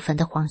门自焚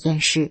的谎言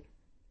时，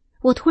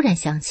我突然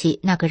想起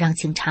那个让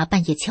警察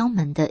半夜敲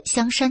门的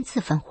香山自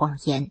焚谎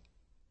言。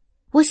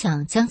我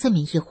想江泽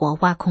民一伙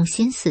挖空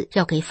心思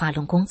要给法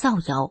轮功造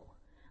谣，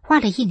花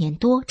了1年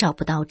多找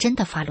不到真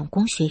的法轮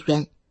功学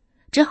员，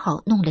只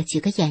好弄了几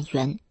个演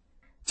员，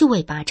就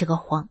为把这个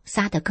谎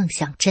撒得更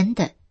像真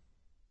的。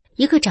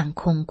一个掌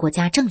控国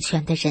家政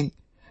权的人，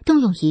动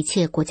用一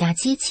切国家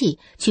机器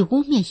去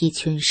污蔑一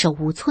群手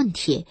无寸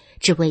铁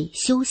只为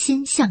修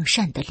心向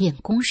善的练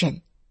功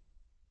人。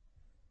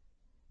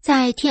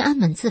在天安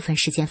门自焚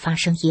事件发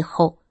生以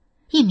后，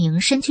一名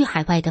身居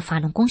海外的法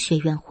轮功学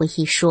员回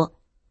忆说，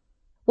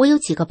我有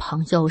几个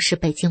朋友是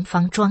北京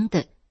方庄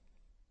的。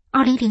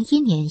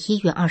2001年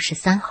1月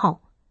23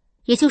号，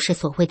也就是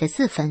所谓的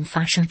自焚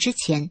发生之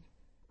前，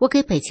我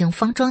给北京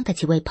方庄的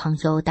几位朋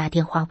友打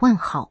电话问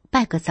好，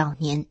拜个早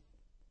年。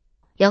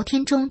聊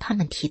天中他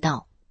们提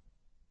到，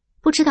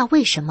不知道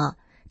为什么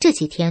这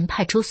几天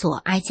派出所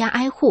挨家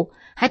挨户，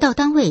还到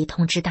单位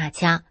通知大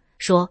家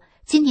说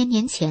今年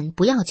年前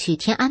不要去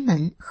天安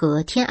门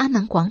和天安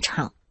门广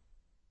场。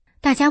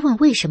大家问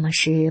为什么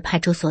时，派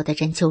出所的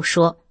人就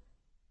说，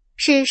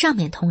是上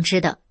面通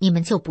知的，你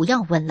们就不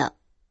要问了。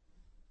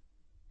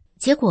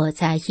结果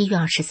在1月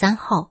23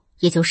号，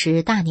也就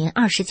是大年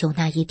29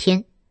那一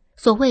天，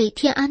所谓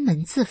天安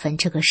门自焚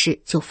这个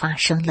事就发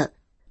生了。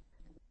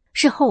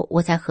事后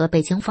我在和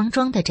北京方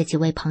庄的这几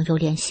位朋友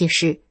联系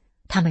时，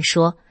他们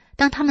说，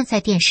当他们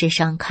在电视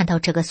上看到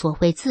这个所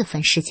谓自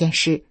焚事件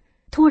时，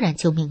突然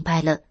就明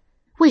白了，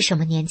为什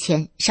么年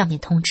前上面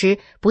通知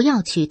不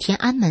要去天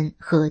安门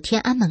和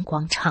天安门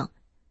广场。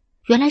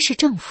原来是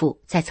政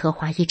府在策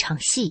划一场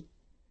戏，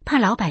怕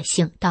老百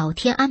姓到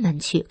天安门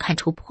去看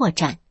出破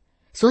绽，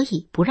所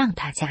以不让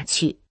大家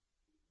去。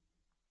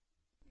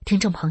听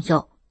众朋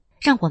友，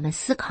让我们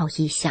思考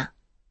一下，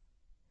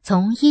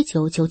从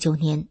1999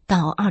年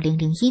到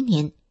2001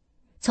年，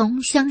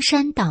从香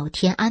山到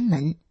天安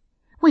门，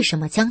为什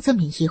么江泽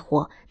民一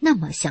伙那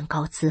么想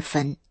搞自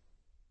焚？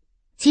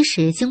即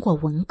使经过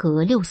文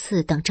革、6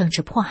四等政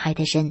治迫害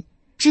的人，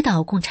知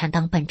道共产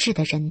党本质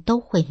的人都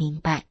会明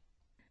白，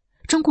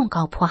中共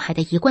搞迫害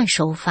的一贯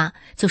手法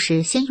就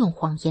是先用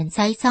谎言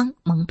栽赃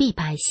蒙蔽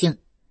百姓，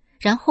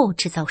然后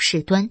制造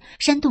事端，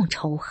煽动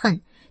仇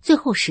恨，最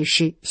后实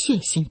施血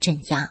腥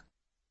镇压。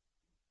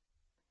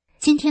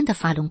今天的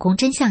法轮功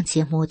真相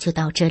节目就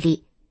到这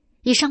里，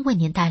以上为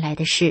您带来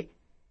的是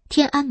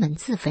天安门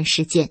自焚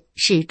事件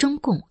是中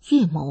共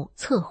预谋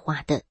策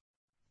划的。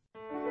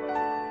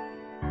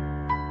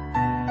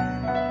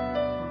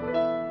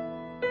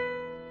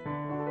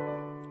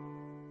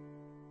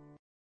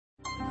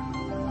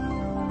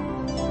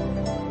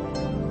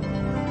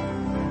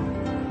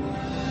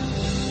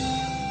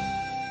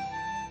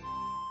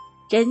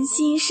人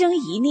心生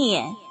一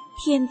念，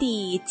天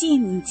地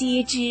尽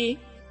皆知。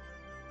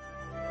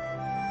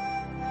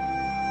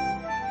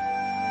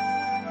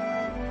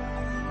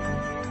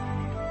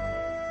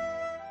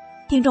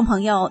听众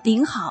朋友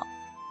您好，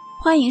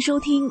欢迎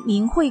收听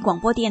明慧广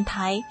播电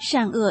台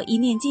善恶一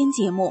念间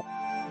节目。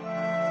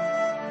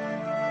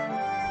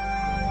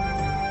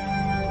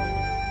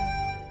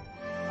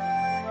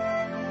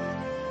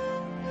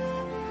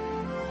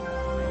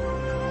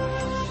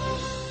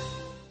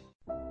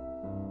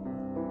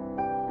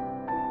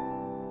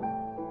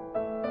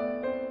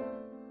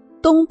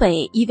东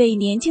北一位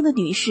年轻的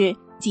女士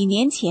几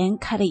年前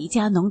开了一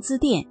家农资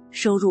店，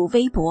收入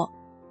微薄。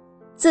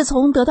自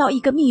从得到一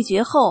个秘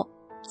诀后，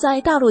在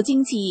大陆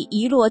经济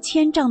一落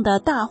千丈的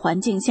大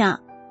环境下，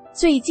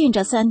最近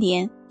这3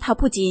年，他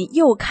不仅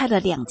又开了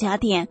2家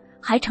店，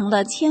还成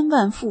了千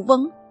万富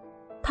翁。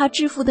他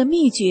致富的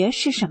秘诀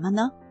是什么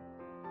呢？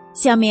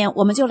下面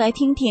我们就来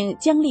听听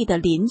姜丽的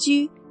邻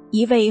居，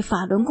一位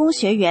法轮功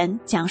学员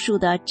讲述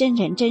的真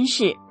人真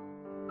事。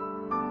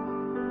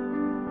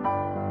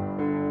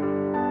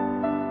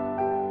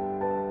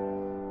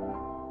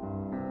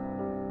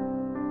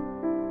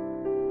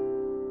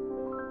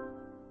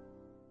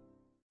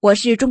我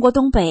是中国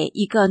东北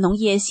一个农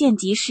业县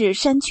级市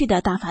山区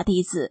的大法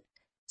弟子，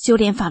修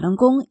炼法轮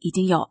功已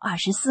经有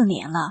24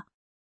年了。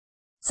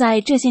在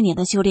这些年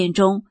的修炼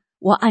中，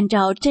我按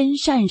照真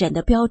善忍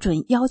的标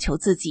准要求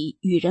自己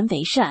与人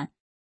为善，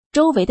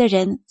周围的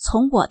人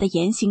从我的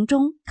言行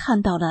中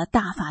看到了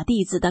大法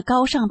弟子的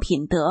高尚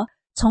品德，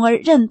从而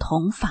认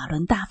同法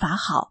轮大法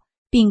好，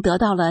并得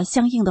到了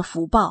相应的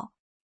福报。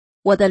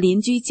我的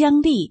邻居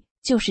姜丽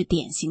就是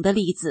典型的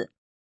例子。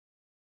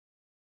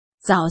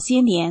早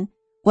些年，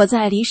我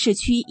在离市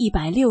区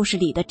160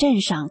里的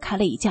镇上开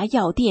了一家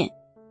药店。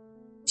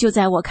就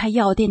在我开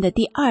药店的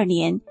第2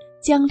年，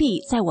姜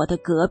丽在我的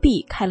隔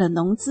壁开了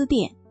农资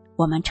店，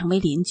我们成为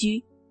邻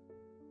居。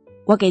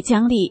我给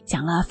姜丽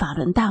讲了法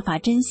轮大法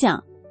真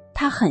相，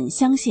她很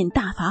相信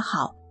大法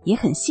好，也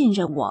很信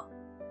任我。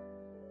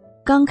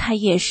刚开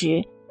业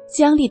时，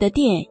姜丽的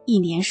店1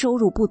年收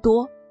入不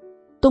多，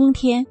冬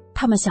天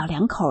他们小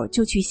2口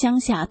就去乡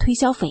下推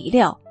销肥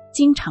料，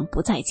经常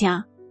不在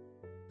家。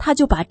他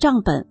就把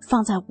账本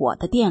放在我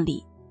的店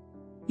里，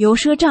有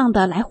赊账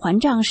的来还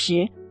账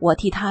时，我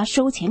替他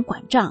收钱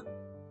管账。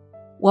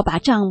我把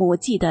账目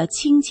记得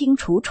清清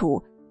楚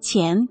楚，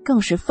钱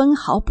更是分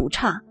毫不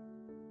差。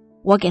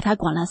我给他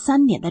管了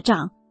3年的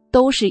账，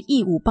都是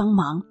义务帮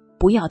忙，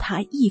不要他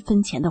1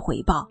分钱的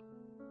回报。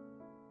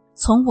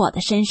从我的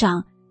身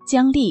上，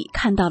姜丽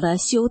看到了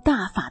修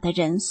大法的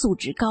人素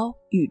质高，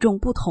与众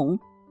不同。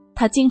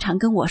他经常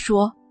跟我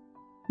说：“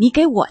你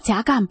给我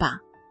家干吧。”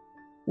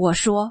我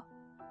说：“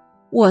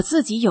我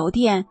自己有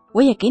店，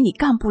我也给你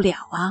干不了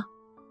啊。”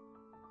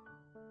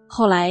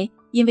后来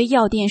因为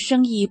药店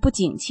生意不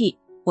景气，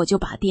我就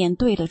把店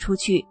兑了出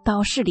去，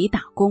到市里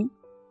打工。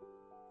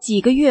几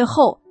个月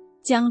后，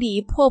姜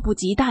丽迫不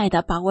及待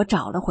地把我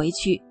找了回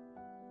去，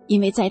因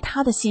为在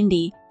他的心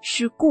里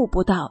是顾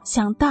不到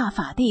像大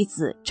法弟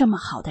子这么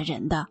好的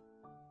人的。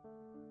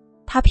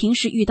他平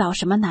时遇到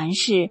什么难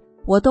事，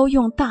我都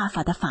用大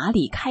法的法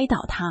理开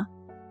导他，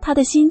他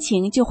的心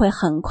情就会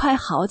很快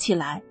好起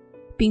来，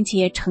并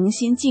且诚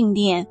心敬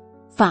念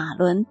法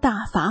轮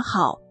大法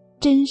好，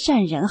真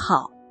善人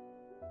好。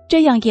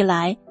这样一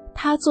来，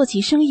他做起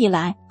生意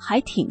来还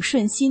挺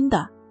顺心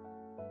的。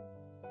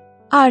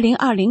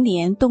2020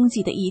年冬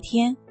季的一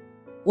天，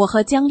我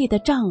和姜丽的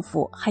丈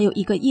夫还有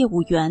一个业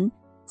务员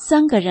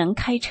，3个人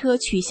开车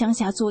去乡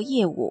下做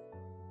业务。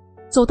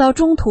走到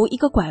中途一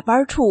个拐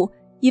弯处，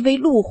因为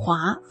路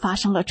滑发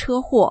生了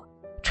车祸，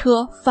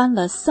车翻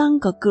了3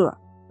个个，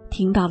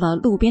停到了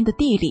路边的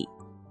地里，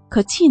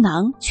可气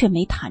囊却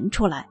没弹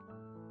出来。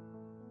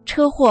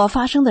车祸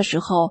发生的时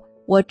候，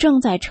我正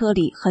在车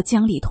里和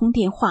姜丽通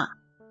电话。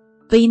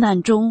危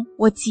难中，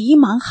我急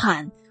忙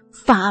喊：“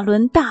法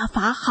轮大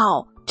法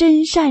好，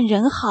真善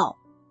人好。”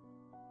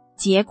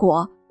结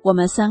果我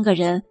们3个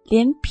人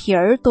连皮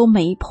儿都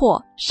没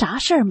破，啥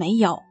事儿没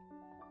有。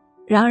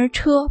然而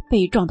车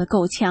被撞得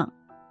够呛，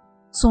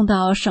送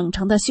到省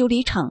城的修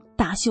理厂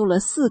大修了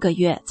4个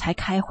月才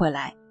开回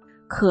来，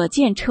可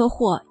见车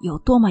祸有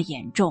多么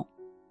严重。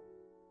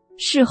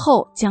事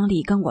后姜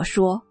丽跟我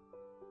说：“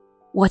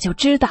我就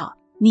知道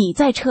你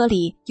在车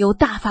里有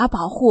大法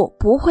保护，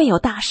不会有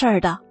大事儿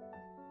的。”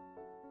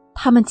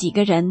他们几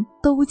个人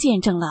都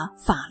见证了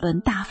法轮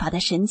大法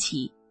的神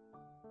奇。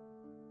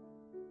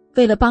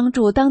为了帮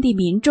助当地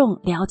民众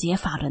了解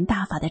法轮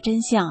大法的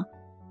真相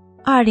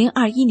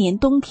，2021年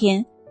冬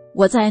天，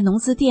我在农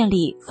资店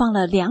里放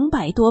了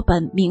200多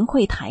本明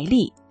慧台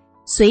历，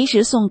随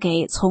时送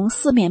给从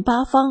4面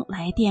8方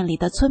来店里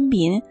的村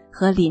民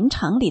和林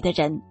场里的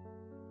人。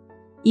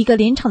一个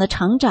林场的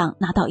厂长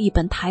拿到1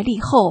本台历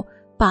后，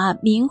把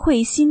明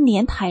慧新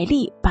年台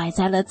历摆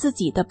在了自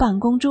己的办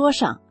公桌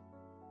上。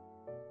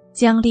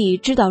姜丽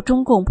知道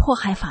中共迫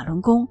害法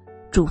轮功，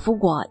嘱咐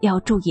我要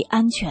注意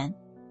安全。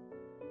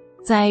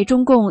在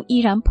中共依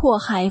然迫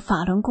害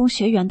法轮功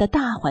学员的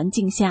大环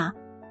境下，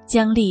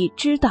姜丽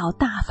知道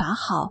大法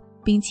好，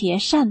并且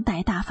善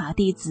待大法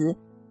弟子，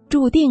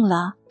注定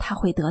了他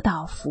会得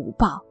到福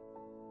报。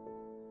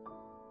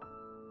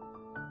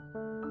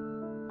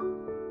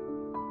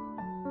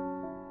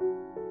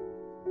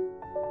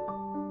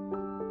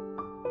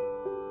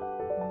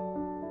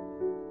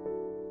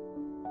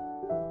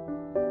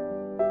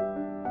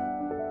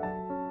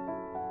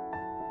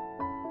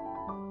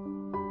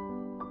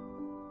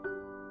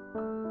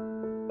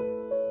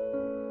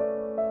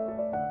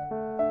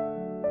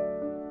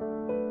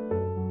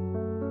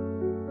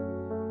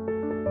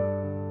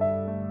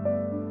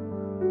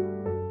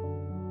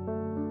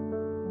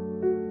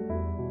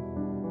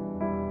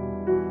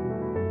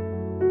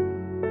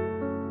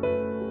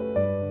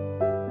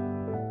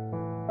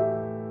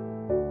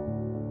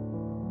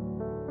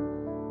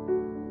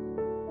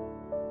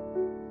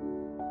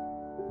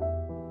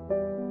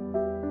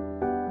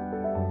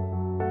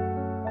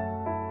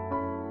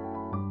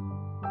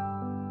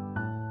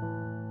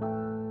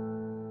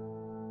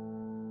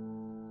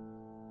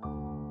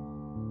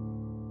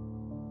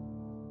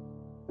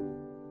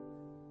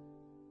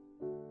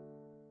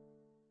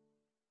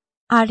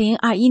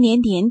2021年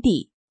年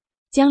底，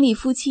江丽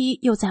夫妻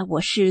又在我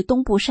市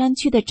东部山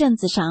区的镇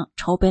子上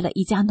筹备了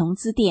一家农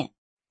资店，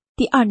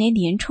第2年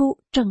年初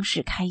正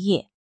式开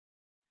业。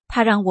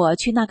他让我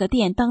去那个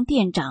店当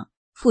店长，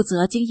负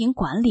责经营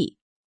管理。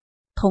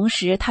同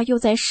时他又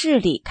在市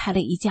里开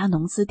了一家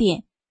农资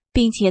店，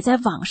并且在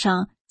网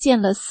上建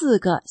了4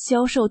个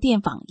销售店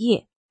网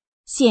页，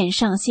线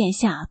上线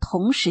下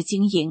同时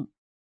经营。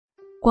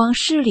光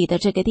市里的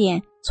这个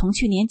店从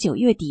去年9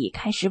月底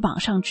开始网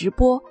上直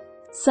播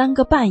，3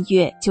个半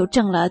月就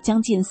挣了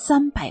将近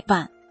300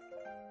万。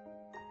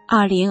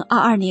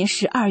2022年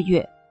12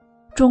月，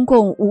中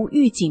共无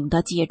预警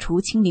的解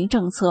除清零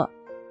政策，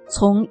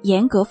从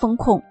严格封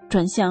控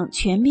转向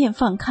全面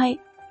放开，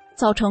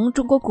造成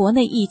中国国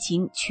内疫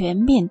情全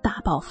面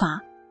大爆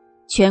发，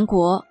全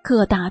国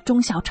各大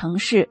中小城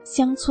市、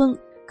乡村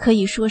可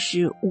以说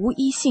是无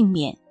一幸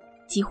免，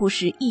几乎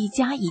是一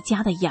家一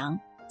家的阳，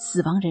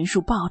死亡人数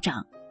暴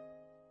涨。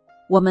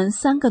我们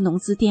3个农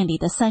资店里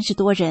的30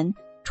多人，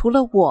除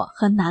了我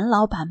和男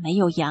老板没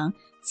有阳，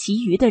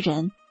其余的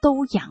人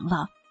都阳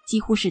了，几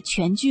乎是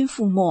全军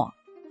覆没。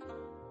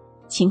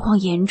情况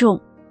严重，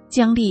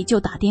姜丽就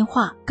打电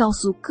话告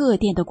诉各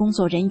店的工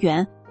作人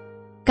员，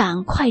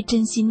赶快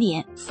真心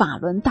念法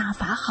轮大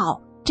法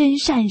好，真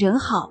善人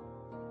好。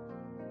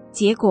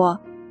结果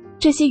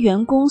这些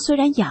员工虽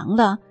然阳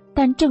了，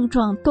但症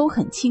状都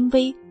很轻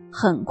微，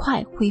很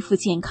快恢复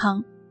健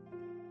康。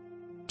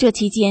这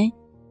期间，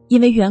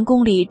因为员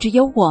工里只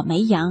有我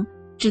没阳，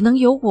只能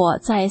由我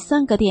在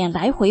3个店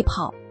来回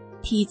跑，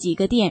替几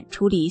个店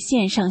处理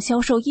线上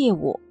销售业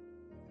务。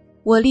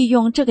我利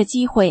用这个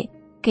机会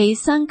给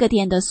3个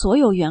店的所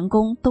有员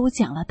工都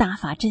讲了大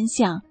法真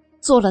相，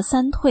做了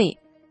3退，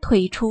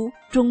退出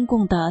中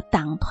共的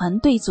党团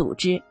队组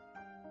织。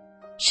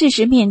事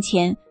实面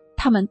前，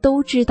他们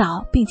都知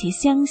道并且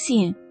相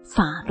信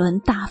法轮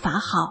大法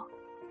好。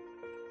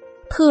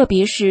特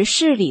别是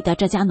市里的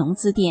这家农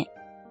资店，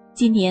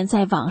今年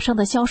在网上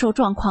的销售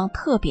状况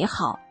特别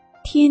好，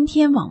天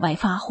天往外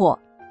发货，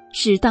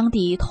是当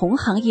地同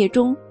行业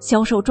中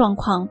销售状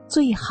况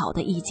最好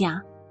的一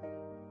家。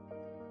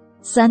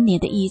3年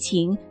的疫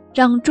情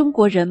让中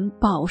国人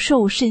饱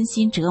受身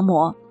心折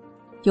磨，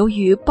由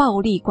于暴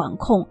力管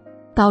控，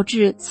导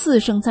致次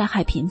生灾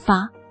害频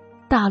发，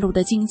大陆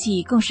的经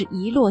济更是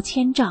一落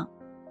千丈。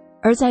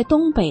而在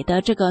东北的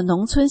这个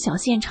农村小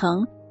县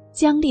城，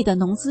姜丽的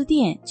农资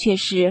店却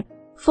是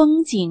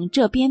风景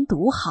这边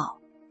独好，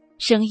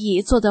生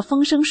意做得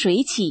风生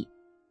水起。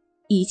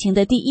疫情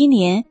的第1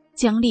年，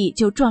姜丽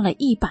就赚了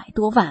100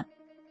多万，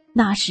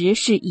那时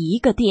是1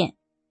个店。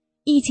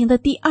疫情的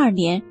第2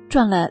年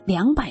赚了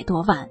200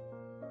多万，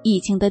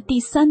疫情的第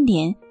3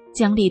年，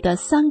姜丽的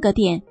3个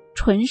店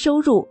纯收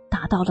入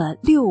达到了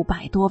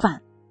600多万。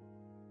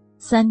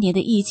3年的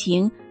疫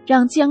情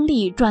让姜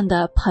丽赚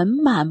得盆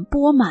满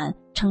钵满，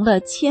成了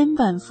千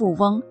万富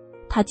翁。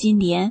她今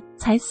年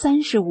才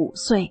35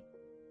岁。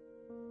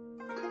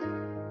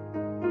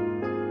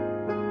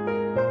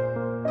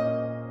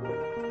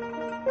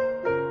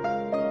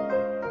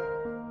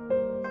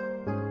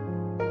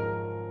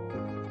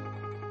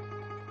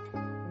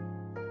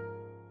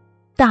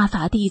大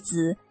法弟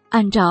子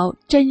按照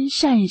真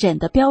善忍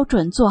的标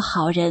准做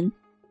好人，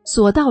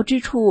所到之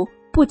处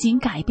不仅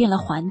改变了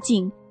环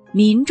境，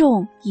民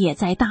众也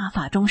在大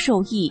法中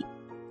受益。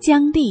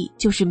姜丽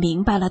就是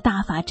明白了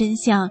大法真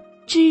相，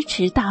支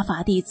持大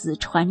法弟子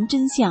传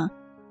真相，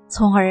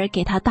从而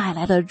给他带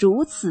来了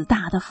如此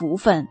大的福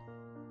分。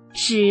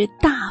是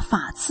大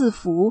法赐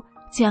福，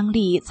姜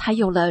丽才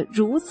有了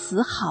如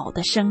此好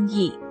的生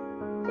意。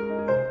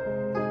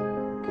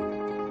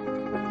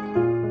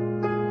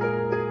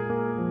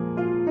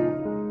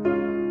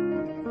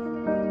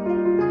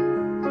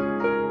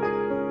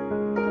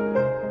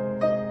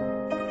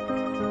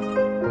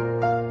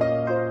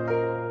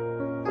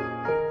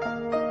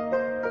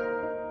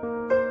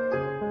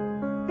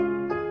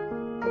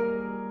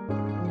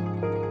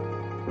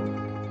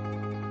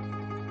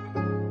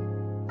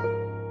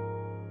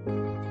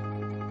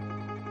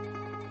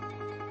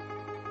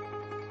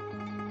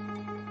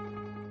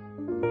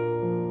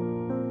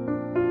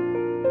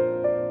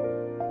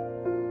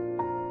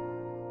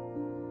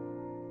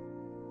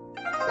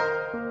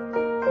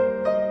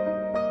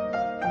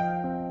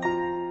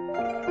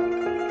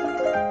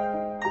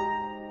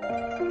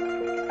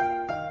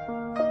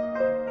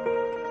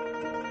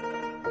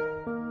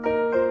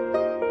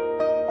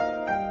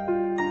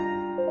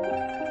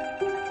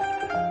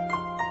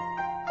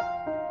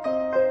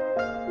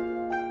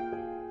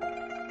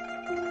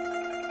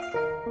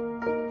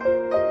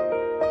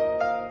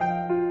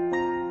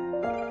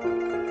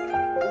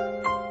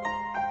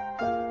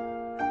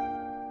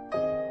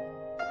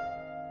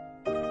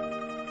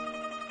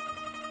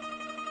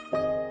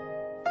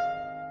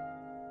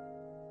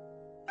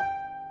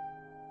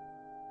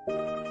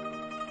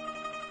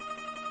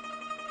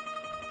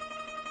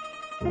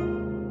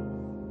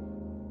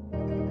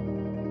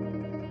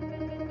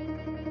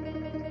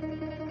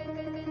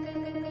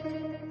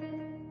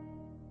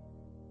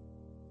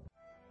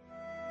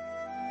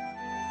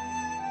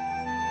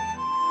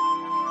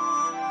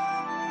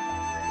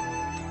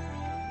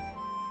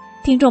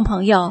听众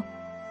朋友，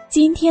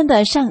今天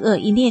的善恶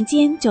一念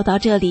间就到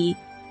这里，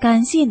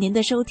感谢您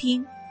的收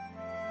听。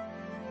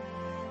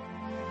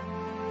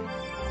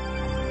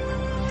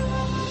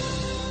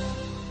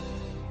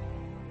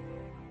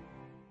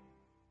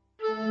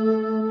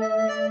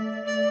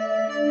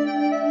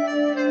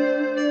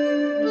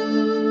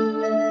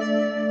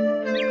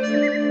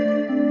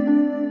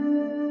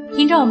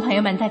听众朋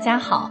友们大家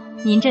好，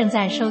您正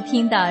在收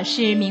听的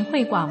是明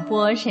慧广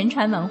播神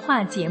传文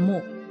化节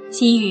目，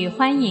心语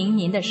欢迎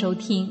您的收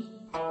听。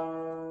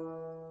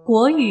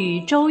国语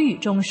周语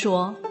中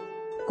说，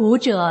古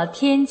者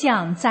天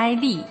降灾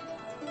厉。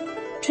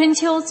春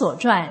秋左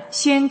传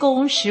宣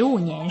公15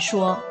年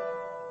说，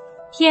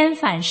天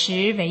反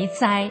时为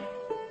灾。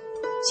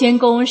宣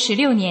公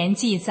16年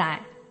记载，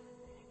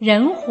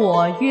人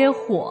火曰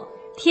火，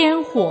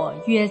天火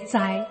曰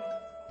灾。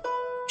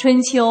春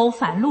秋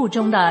繁录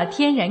中的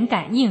天人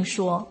感应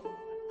说，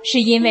是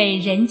因为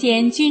人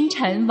间君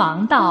臣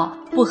王道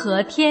不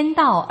合天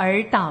道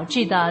而导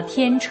致的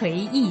天垂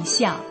异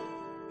象，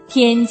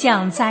天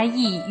降灾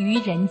异于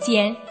人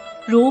间，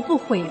如不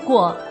悔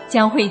过，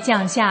将会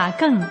降下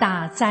更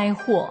大灾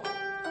祸。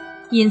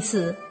因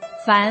此，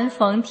凡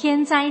逢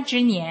天灾之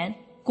年，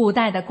古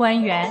代的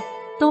官员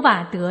都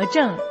把德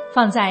政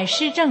放在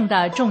施政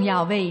的重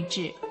要位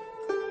置。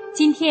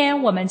今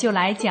天我们就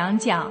来讲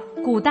讲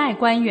古代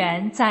官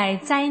员在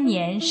灾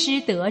年施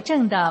德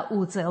政的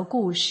5则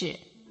故事。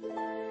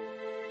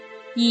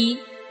1.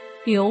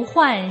 刘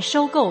奂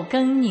收购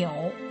耕牛。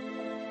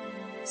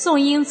宋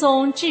英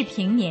宗治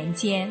平年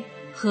间，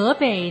河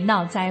北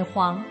闹灾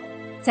荒，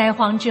灾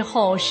荒之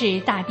后是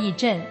大地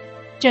震，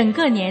整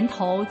个年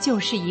头就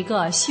是一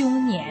个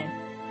凶年，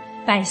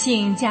百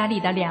姓家里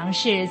的粮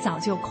食早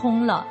就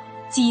空了，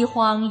饥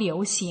荒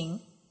流行，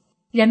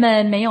人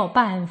们没有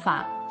办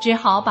法，只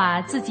好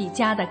把自己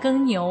家的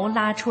耕牛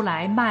拉出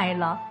来卖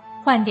了，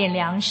换点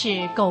粮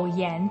食苟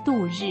延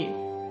度日。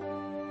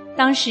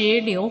当时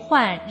刘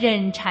奂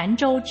任澶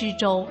州知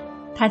州，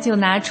他就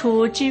拿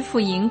出支付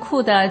银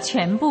库的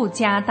全部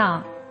家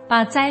当，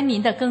把灾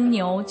民的耕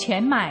牛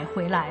全买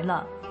回来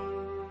了。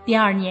第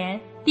2年，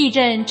地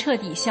震彻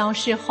底消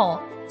失后，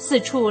四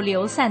处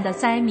流散的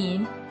灾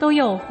民都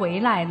又回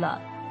来了，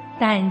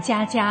但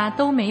家家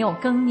都没有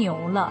耕牛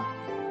了。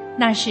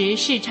那时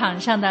市场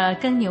上的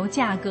耕牛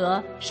价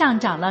格上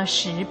涨了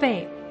10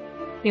倍，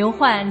刘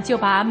奂就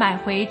把买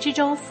回知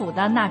州府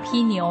的那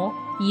批牛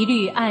一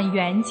律按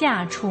原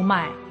价出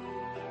卖。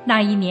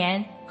那一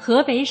年，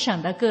河北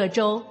省的各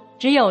州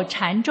只有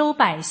澶州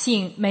百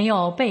姓没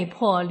有被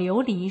迫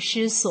流离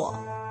失所。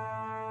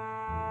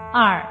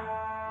2.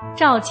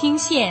 肇清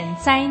县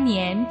灾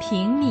年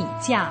平米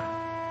价。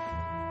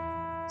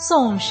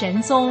宋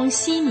神宗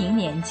熙宁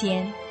年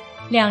间，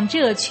两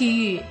浙区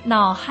域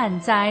闹旱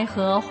灾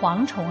和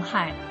蝗虫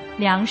害，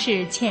粮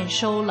食欠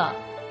收了，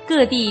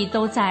各地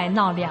都在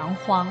闹粮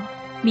荒，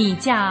米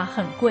价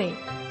很贵，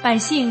百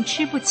姓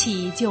吃不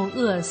起就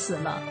饿死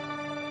了。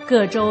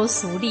各州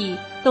俗吏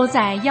都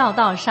在要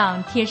道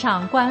上贴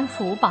上官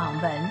府榜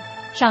文，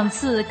赏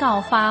赐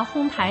告发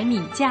哄抬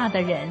米价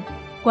的人，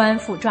官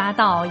府抓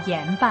到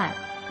严办。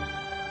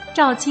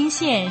肇清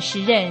县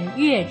时任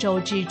越州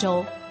知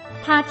州，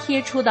他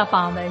贴出的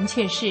榜文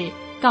却是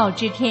告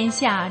知天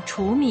下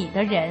储米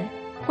的人，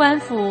官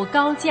府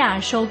高价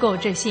收购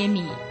这些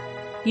米。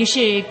于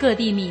是各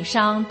地米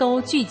商都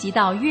聚集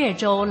到越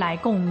州来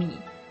供米，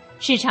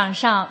市场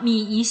上米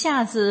一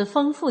下子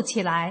丰富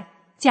起来，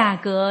价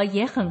格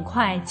也很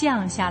快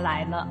降下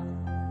来了。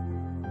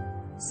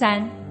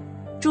3.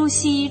 朱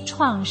熹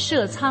创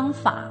设仓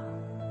法。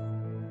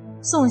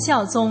宋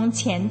孝宗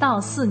乾道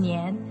4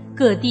年，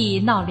各地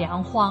闹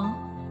粮荒，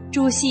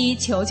朱熹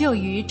求救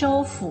于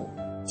州府，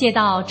借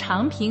到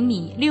长平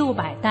米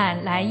600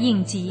担来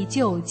应急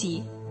救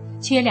济。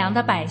缺粮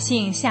的百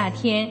姓夏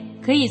天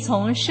可以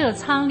从设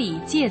仓里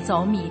借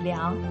走米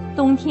粮，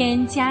冬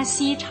天加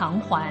息偿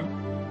还，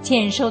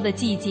欠收的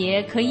季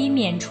节可以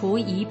免除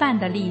1半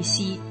的利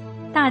息，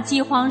大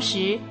饥荒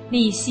时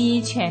利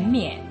息全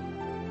免。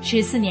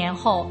14年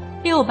后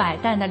，600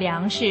担的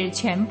粮食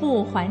全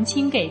部还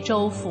清给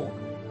州府，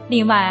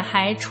另外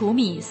还储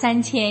米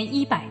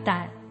3100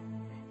担。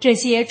这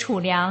些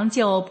储粮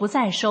就不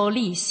再收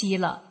利息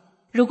了。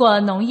如果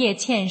农业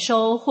欠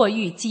收或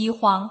遇饥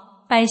荒，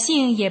百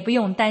姓也不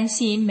用担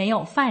心没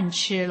有饭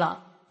吃了。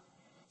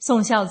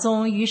宋孝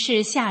宗于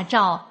是下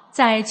诏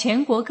在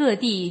全国各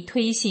地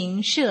推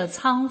行设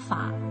仓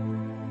法。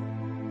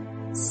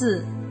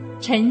4.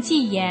 陈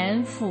继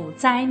言抚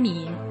灾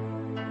民。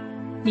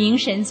明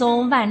神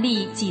宗万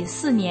历己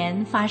4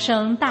年发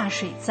生大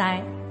水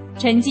灾，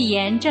陈继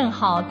言正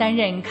好担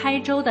任开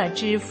州的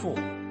知府，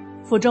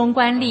府中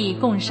官吏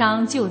共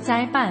商救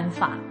灾办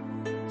法。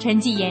陈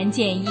继言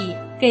建议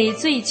给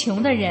最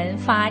穷的人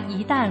发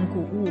1担谷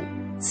物，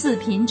次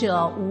贫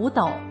者5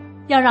斗，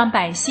要让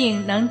百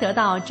姓能得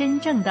到真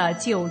正的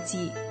救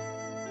济。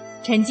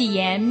陈继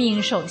言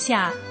命手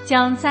下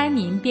将灾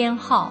民编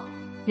号，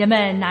人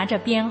们拿着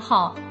编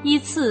号依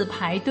次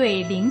排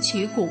队领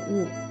取谷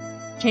物。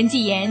陈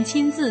继言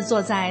亲自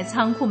坐在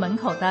仓库门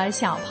口的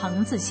小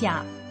棚子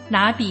下，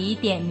拿笔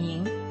点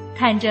名，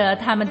看着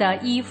他们的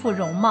衣服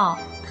容貌，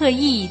特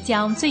意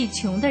将最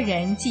穷的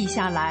人记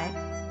下来。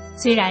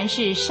虽然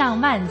是上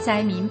万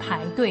灾民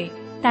排队，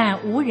但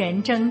无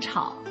人争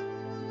吵。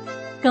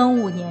庚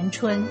午年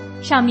春，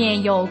上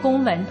面有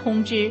公文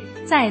通知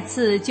再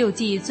次救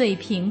济最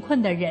贫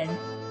困的人，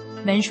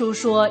文书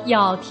说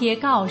要贴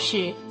告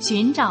示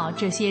寻找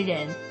这些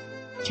人。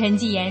陈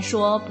继言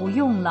说不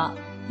用了，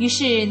于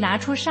是拿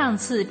出上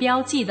次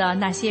标记的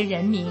那些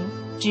人名，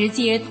直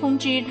接通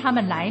知他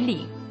们来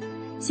领。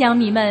乡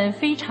民们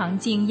非常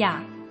惊讶，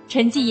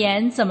陈继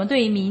言怎么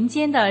对民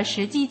间的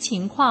实际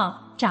情况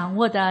掌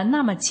握得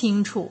那么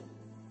清楚？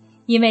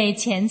因为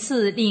前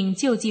次领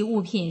救济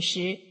物品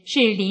时是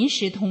临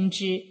时通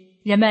知，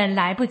人们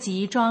来不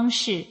及装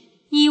饰，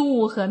衣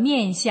物和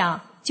面相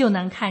就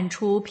能看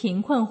出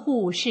贫困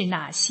户是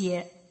哪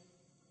些。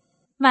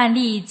万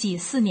历己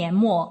巳年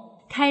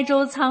末，开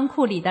州仓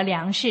库里的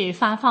粮食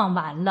发放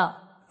完了，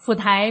府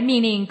台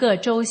命令各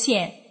州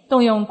县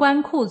动用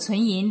官库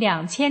存银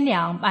2000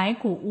两买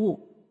谷物。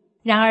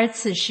然而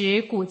此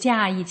时谷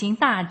价已经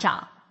大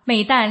涨，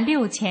每担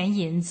6000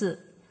银子，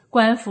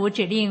官府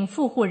只令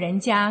富户人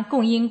家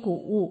供应谷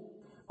物，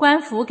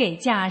官府给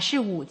价是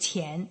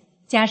5000，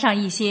加上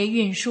一些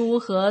运输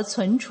和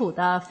存储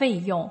的费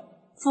用，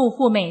富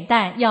户每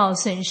担要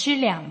损失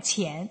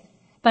2000。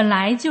本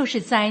来就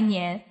是灾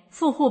年，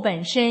富户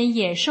本身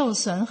也受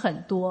损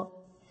很多。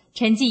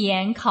陈继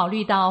言考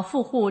虑到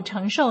富户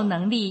承受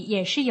能力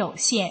也是有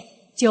限，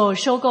就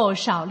收购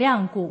少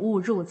量谷物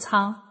入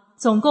仓，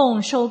总共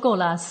收购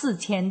了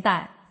4000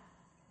担。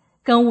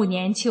庚午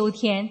年秋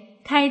天，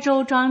开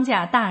州庄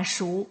稼大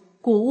熟，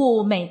谷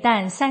物每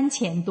担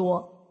3000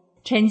多。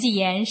陈继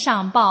言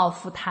上报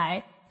府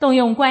台，动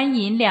用官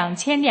银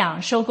2000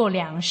两收购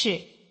粮食，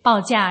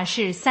报价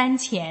是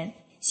3000，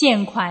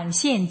现款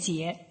现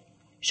结。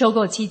收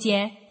购期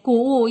间，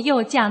谷物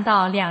又降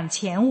到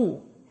2500。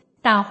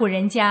大户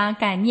人家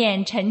感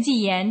念陈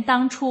继言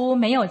当初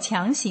没有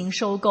强行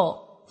收购，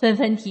纷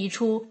纷提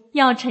出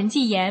要陈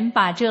继言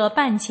把这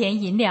半钱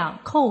银两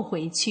扣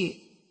回去。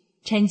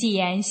陈继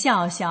言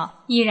笑笑，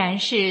依然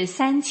是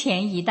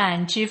3000一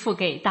担支付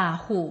给大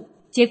户。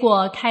结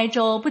果开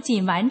州不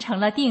仅完成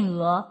了定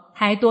额，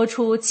还多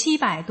出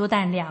700多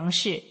担粮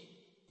食。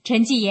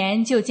陈继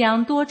言就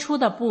将多出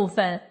的部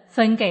分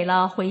分给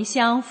了回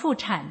乡复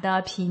产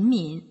的贫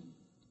民。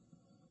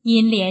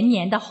因连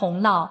年的洪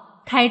涝，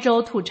开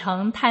州土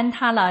城坍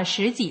塌了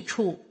10几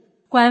处，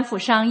官府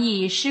商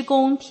议施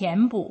工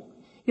填补，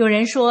有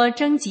人说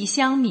征集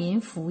乡民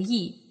服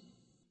役。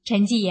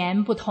陈继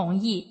言不同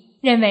意，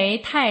认为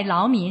太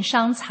劳民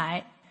伤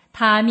财。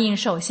他命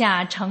手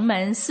下城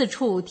门4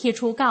处贴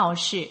出告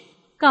示，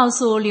告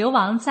诉流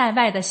亡在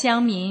外的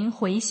乡民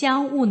回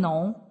乡务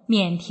农，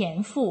免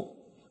田赋。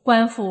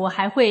官府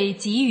还会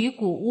给予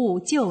谷物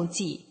救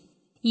济。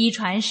1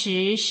传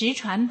10，10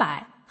传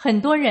100，很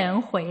多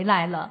人回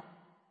来了。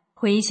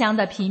回乡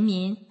的贫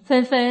民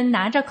纷纷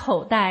拿着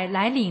口袋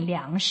来领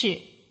粮食。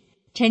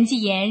陈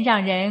继言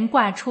让人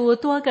挂出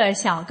多个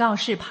小告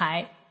示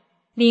牌，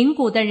领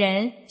谷的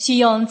人需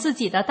用自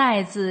己的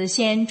袋子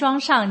先装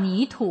上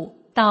泥土，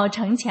到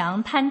城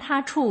墙坍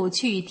塌处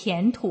去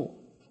填土，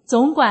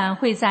总管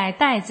会在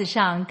袋子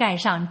上盖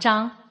上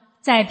章，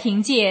再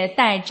凭借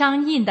带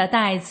章印的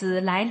袋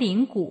子来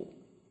领谷。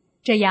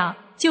这样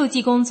救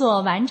济工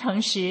作完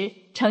成时，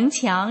城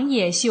墙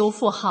也修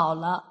复好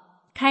了，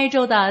开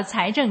州的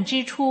财政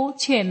支出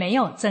却没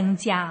有增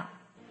加。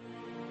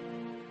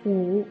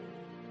5.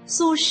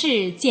 苏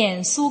轼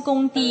见苏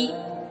公堤。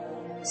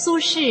苏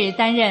轼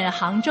担任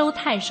杭州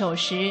太守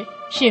时，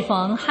适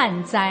逢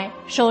旱灾，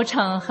收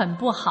成很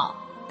不好，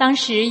当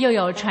时又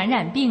有传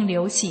染病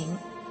流行。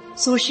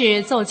苏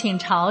轼奏请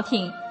朝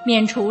廷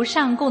免除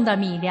上贡的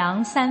米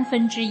粮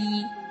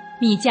1/3，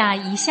米价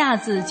一下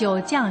子就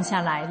降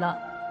下来了。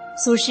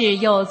苏轼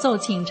又奏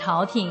请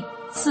朝廷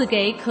赐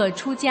给可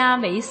出家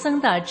为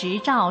僧的执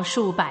照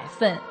数百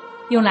份，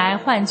用来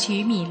换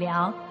取米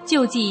粮，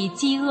救济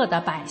饥饿的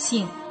百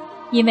姓。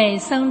因为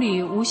僧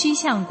侣无需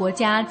向国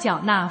家缴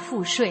纳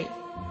赋税。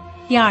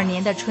第2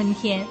年的春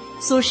天，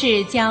苏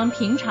轼将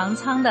平常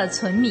仓的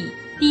存米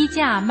低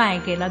价卖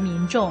给了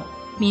民众，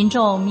民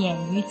众免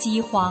于饥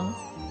荒。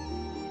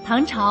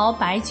唐朝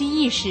白居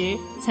易时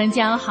曾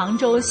将杭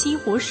州西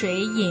湖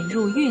水引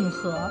入运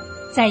河，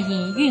再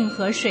引运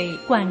河水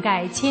灌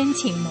溉千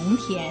顷农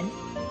田，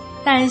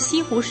但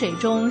西湖水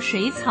中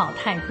水草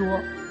太多，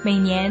每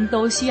年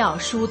都需要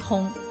疏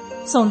通。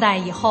宋代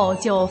以后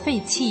就废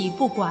弃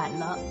不管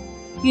了。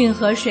运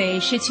河水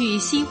失去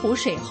西湖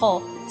水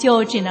后，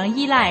就只能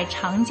依赖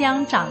长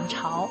江涨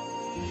潮，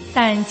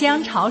但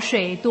江潮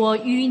水多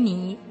淤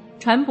泥，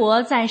船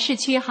舶在市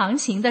区航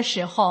行的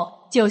时候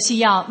就需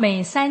要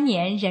每3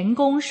年人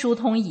工疏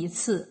通一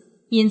次，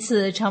因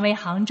此成为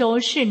杭州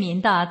市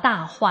民的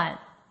大患。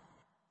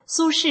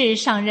苏轼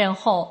上任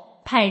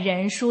后，派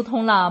人疏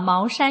通了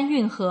茅山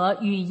运河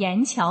与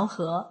盐桥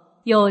河，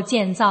又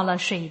建造了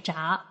水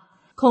闸，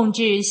控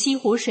制西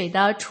湖水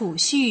的储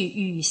蓄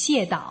与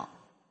泄导，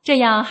这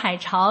样海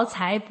潮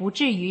才不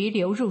至于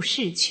流入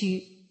市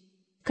区。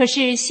可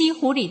是西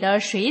湖里的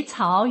水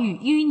草与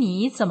淤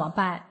泥怎么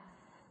办？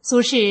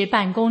苏轼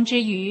办公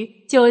之余，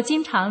就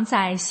经常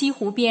在西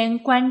湖边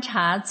观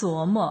察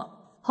琢磨。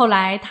后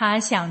来他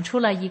想出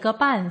了一个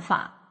办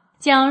法，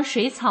将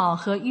水草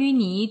和淤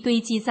泥堆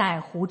积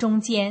在湖中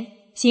间，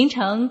形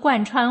成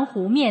贯穿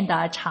湖面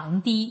的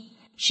长堤，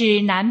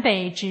使南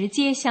北直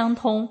接相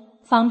通，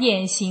方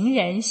便行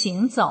人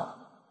行走。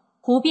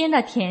湖边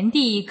的田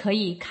地可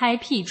以开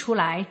辟出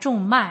来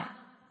种麦，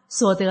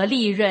所得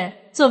利润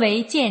作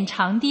为建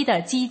长堤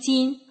的基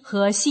金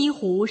和西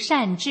湖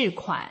善治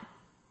款。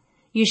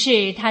于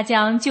是他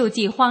将救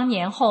济荒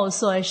年后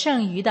所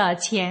剩余的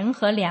钱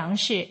和粮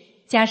食，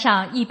加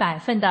上100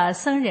份的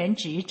僧人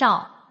执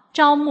照，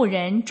招募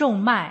人种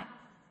麦。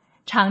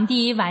长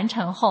堤完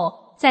成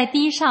后，在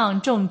堤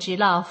上种植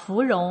了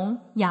芙蓉、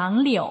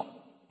杨柳，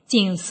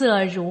景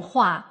色如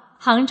画，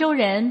杭州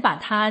人把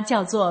它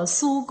叫做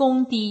苏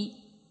公堤。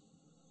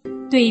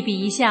对比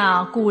一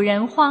下古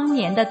人荒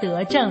年的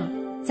德政，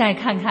再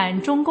看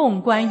看中共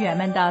官员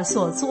们的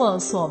所作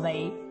所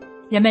为，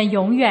人们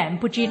永远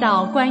不知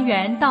道官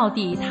员到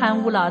底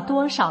贪污了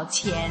多少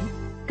钱，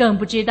更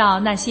不知道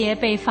那些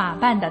被法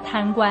办的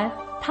贪官，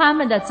他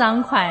们的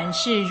赃款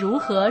是如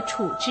何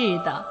处置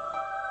的。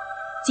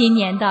今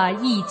年的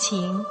疫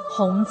情、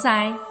洪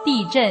灾、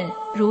地震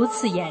如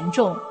此严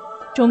重，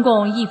中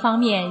共一方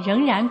面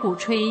仍然鼓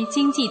吹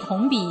经济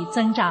同比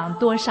增长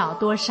多少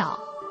多少，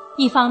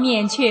一方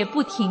面却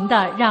不停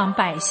地让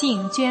百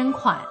姓捐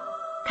款，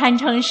堪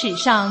称史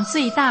上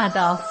最大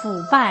的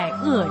腐败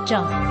恶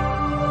政。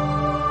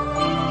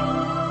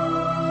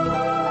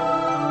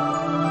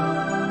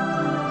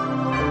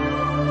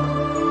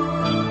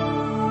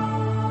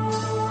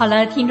好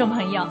了，听众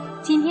朋友，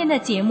今天的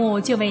节目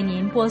就为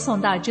您播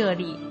送到这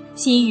里，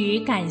心语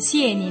感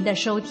谢您的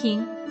收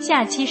听，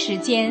下期时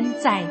间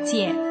再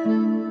见。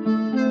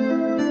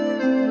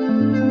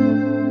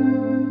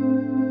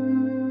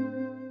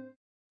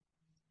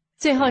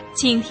最后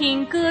请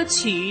听歌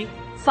曲《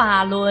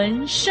法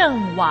轮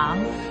圣王》。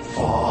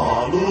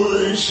法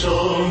轮圣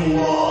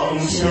王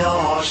下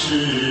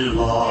世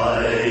来，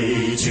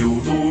救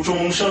度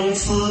众生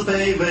慈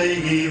悲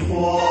为怀，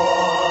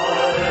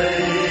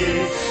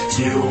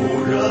救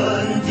人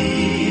的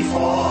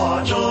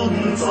法正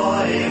在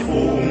红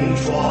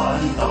传，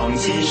当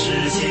今世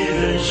界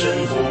人神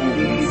同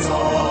在，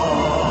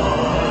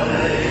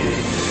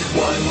万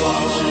王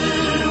之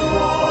王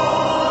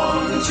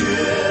觉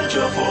着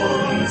风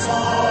采，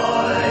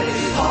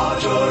踏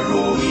着如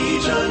意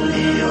真理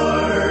而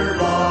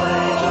来，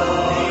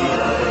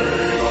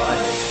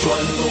转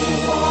动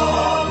法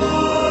轮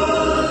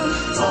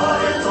再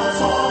造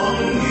苍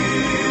宇，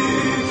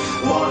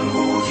万古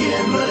天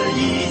门已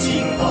经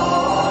打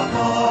开，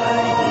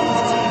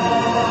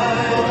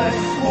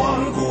万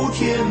古天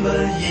门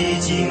已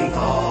经打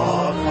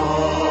开。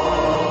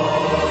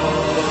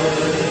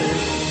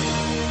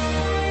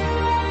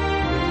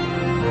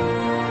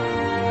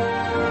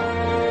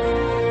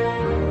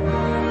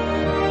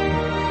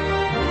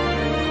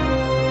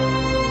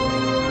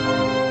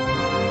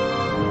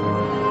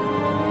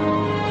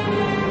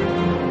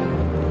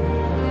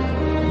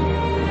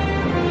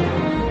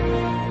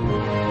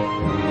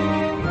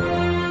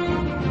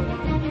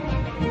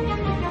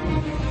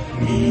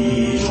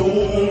你众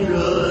人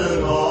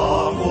啊，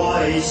快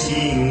醒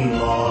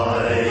来，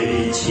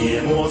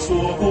切莫错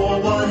过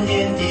万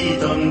年的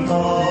等待。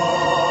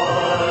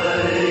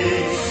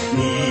你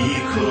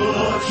可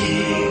听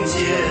见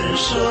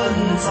神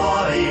在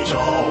召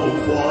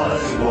唤，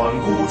万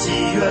古机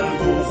缘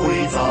不会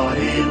再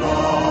来。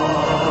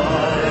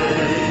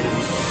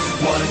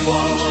万王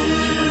之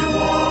王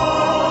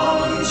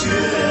觉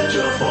着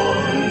风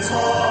采，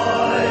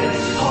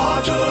踏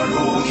着如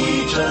意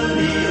真理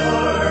而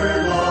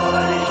来，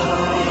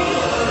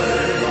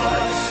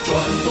转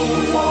动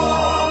法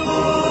轮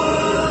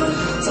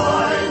再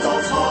造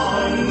苍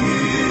宇，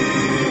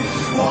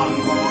万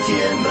古天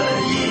门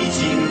已经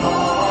打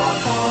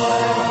开，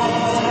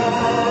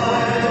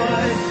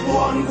万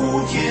古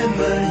天门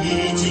已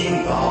经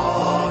打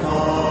开，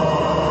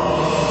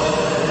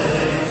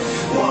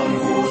万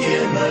古天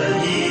门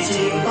已经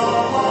打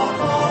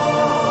开，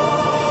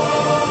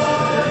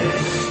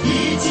已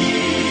经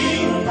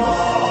打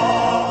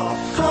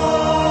开。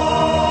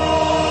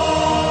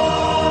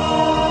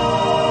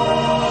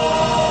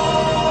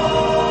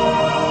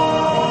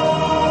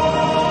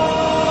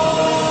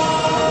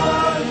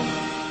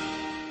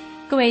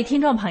各位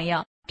听众朋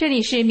友，这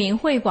里是明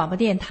慧广播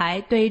电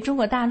台对中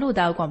国大陆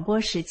的广播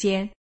时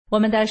间，我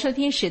们的收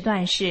听时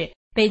段是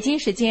北京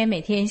时间每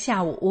天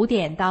下午5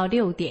点到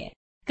6点。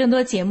更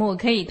多节目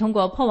可以通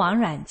过破网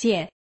软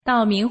件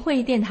到明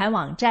慧电台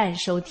网站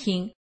收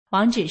听，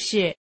网址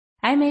是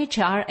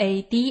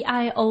mhradio.org。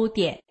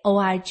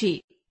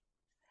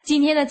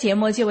 今天的节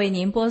目就为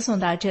您播送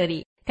到这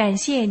里，感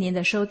谢您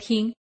的收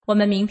听，我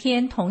们明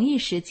天同一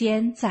时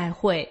间再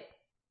会。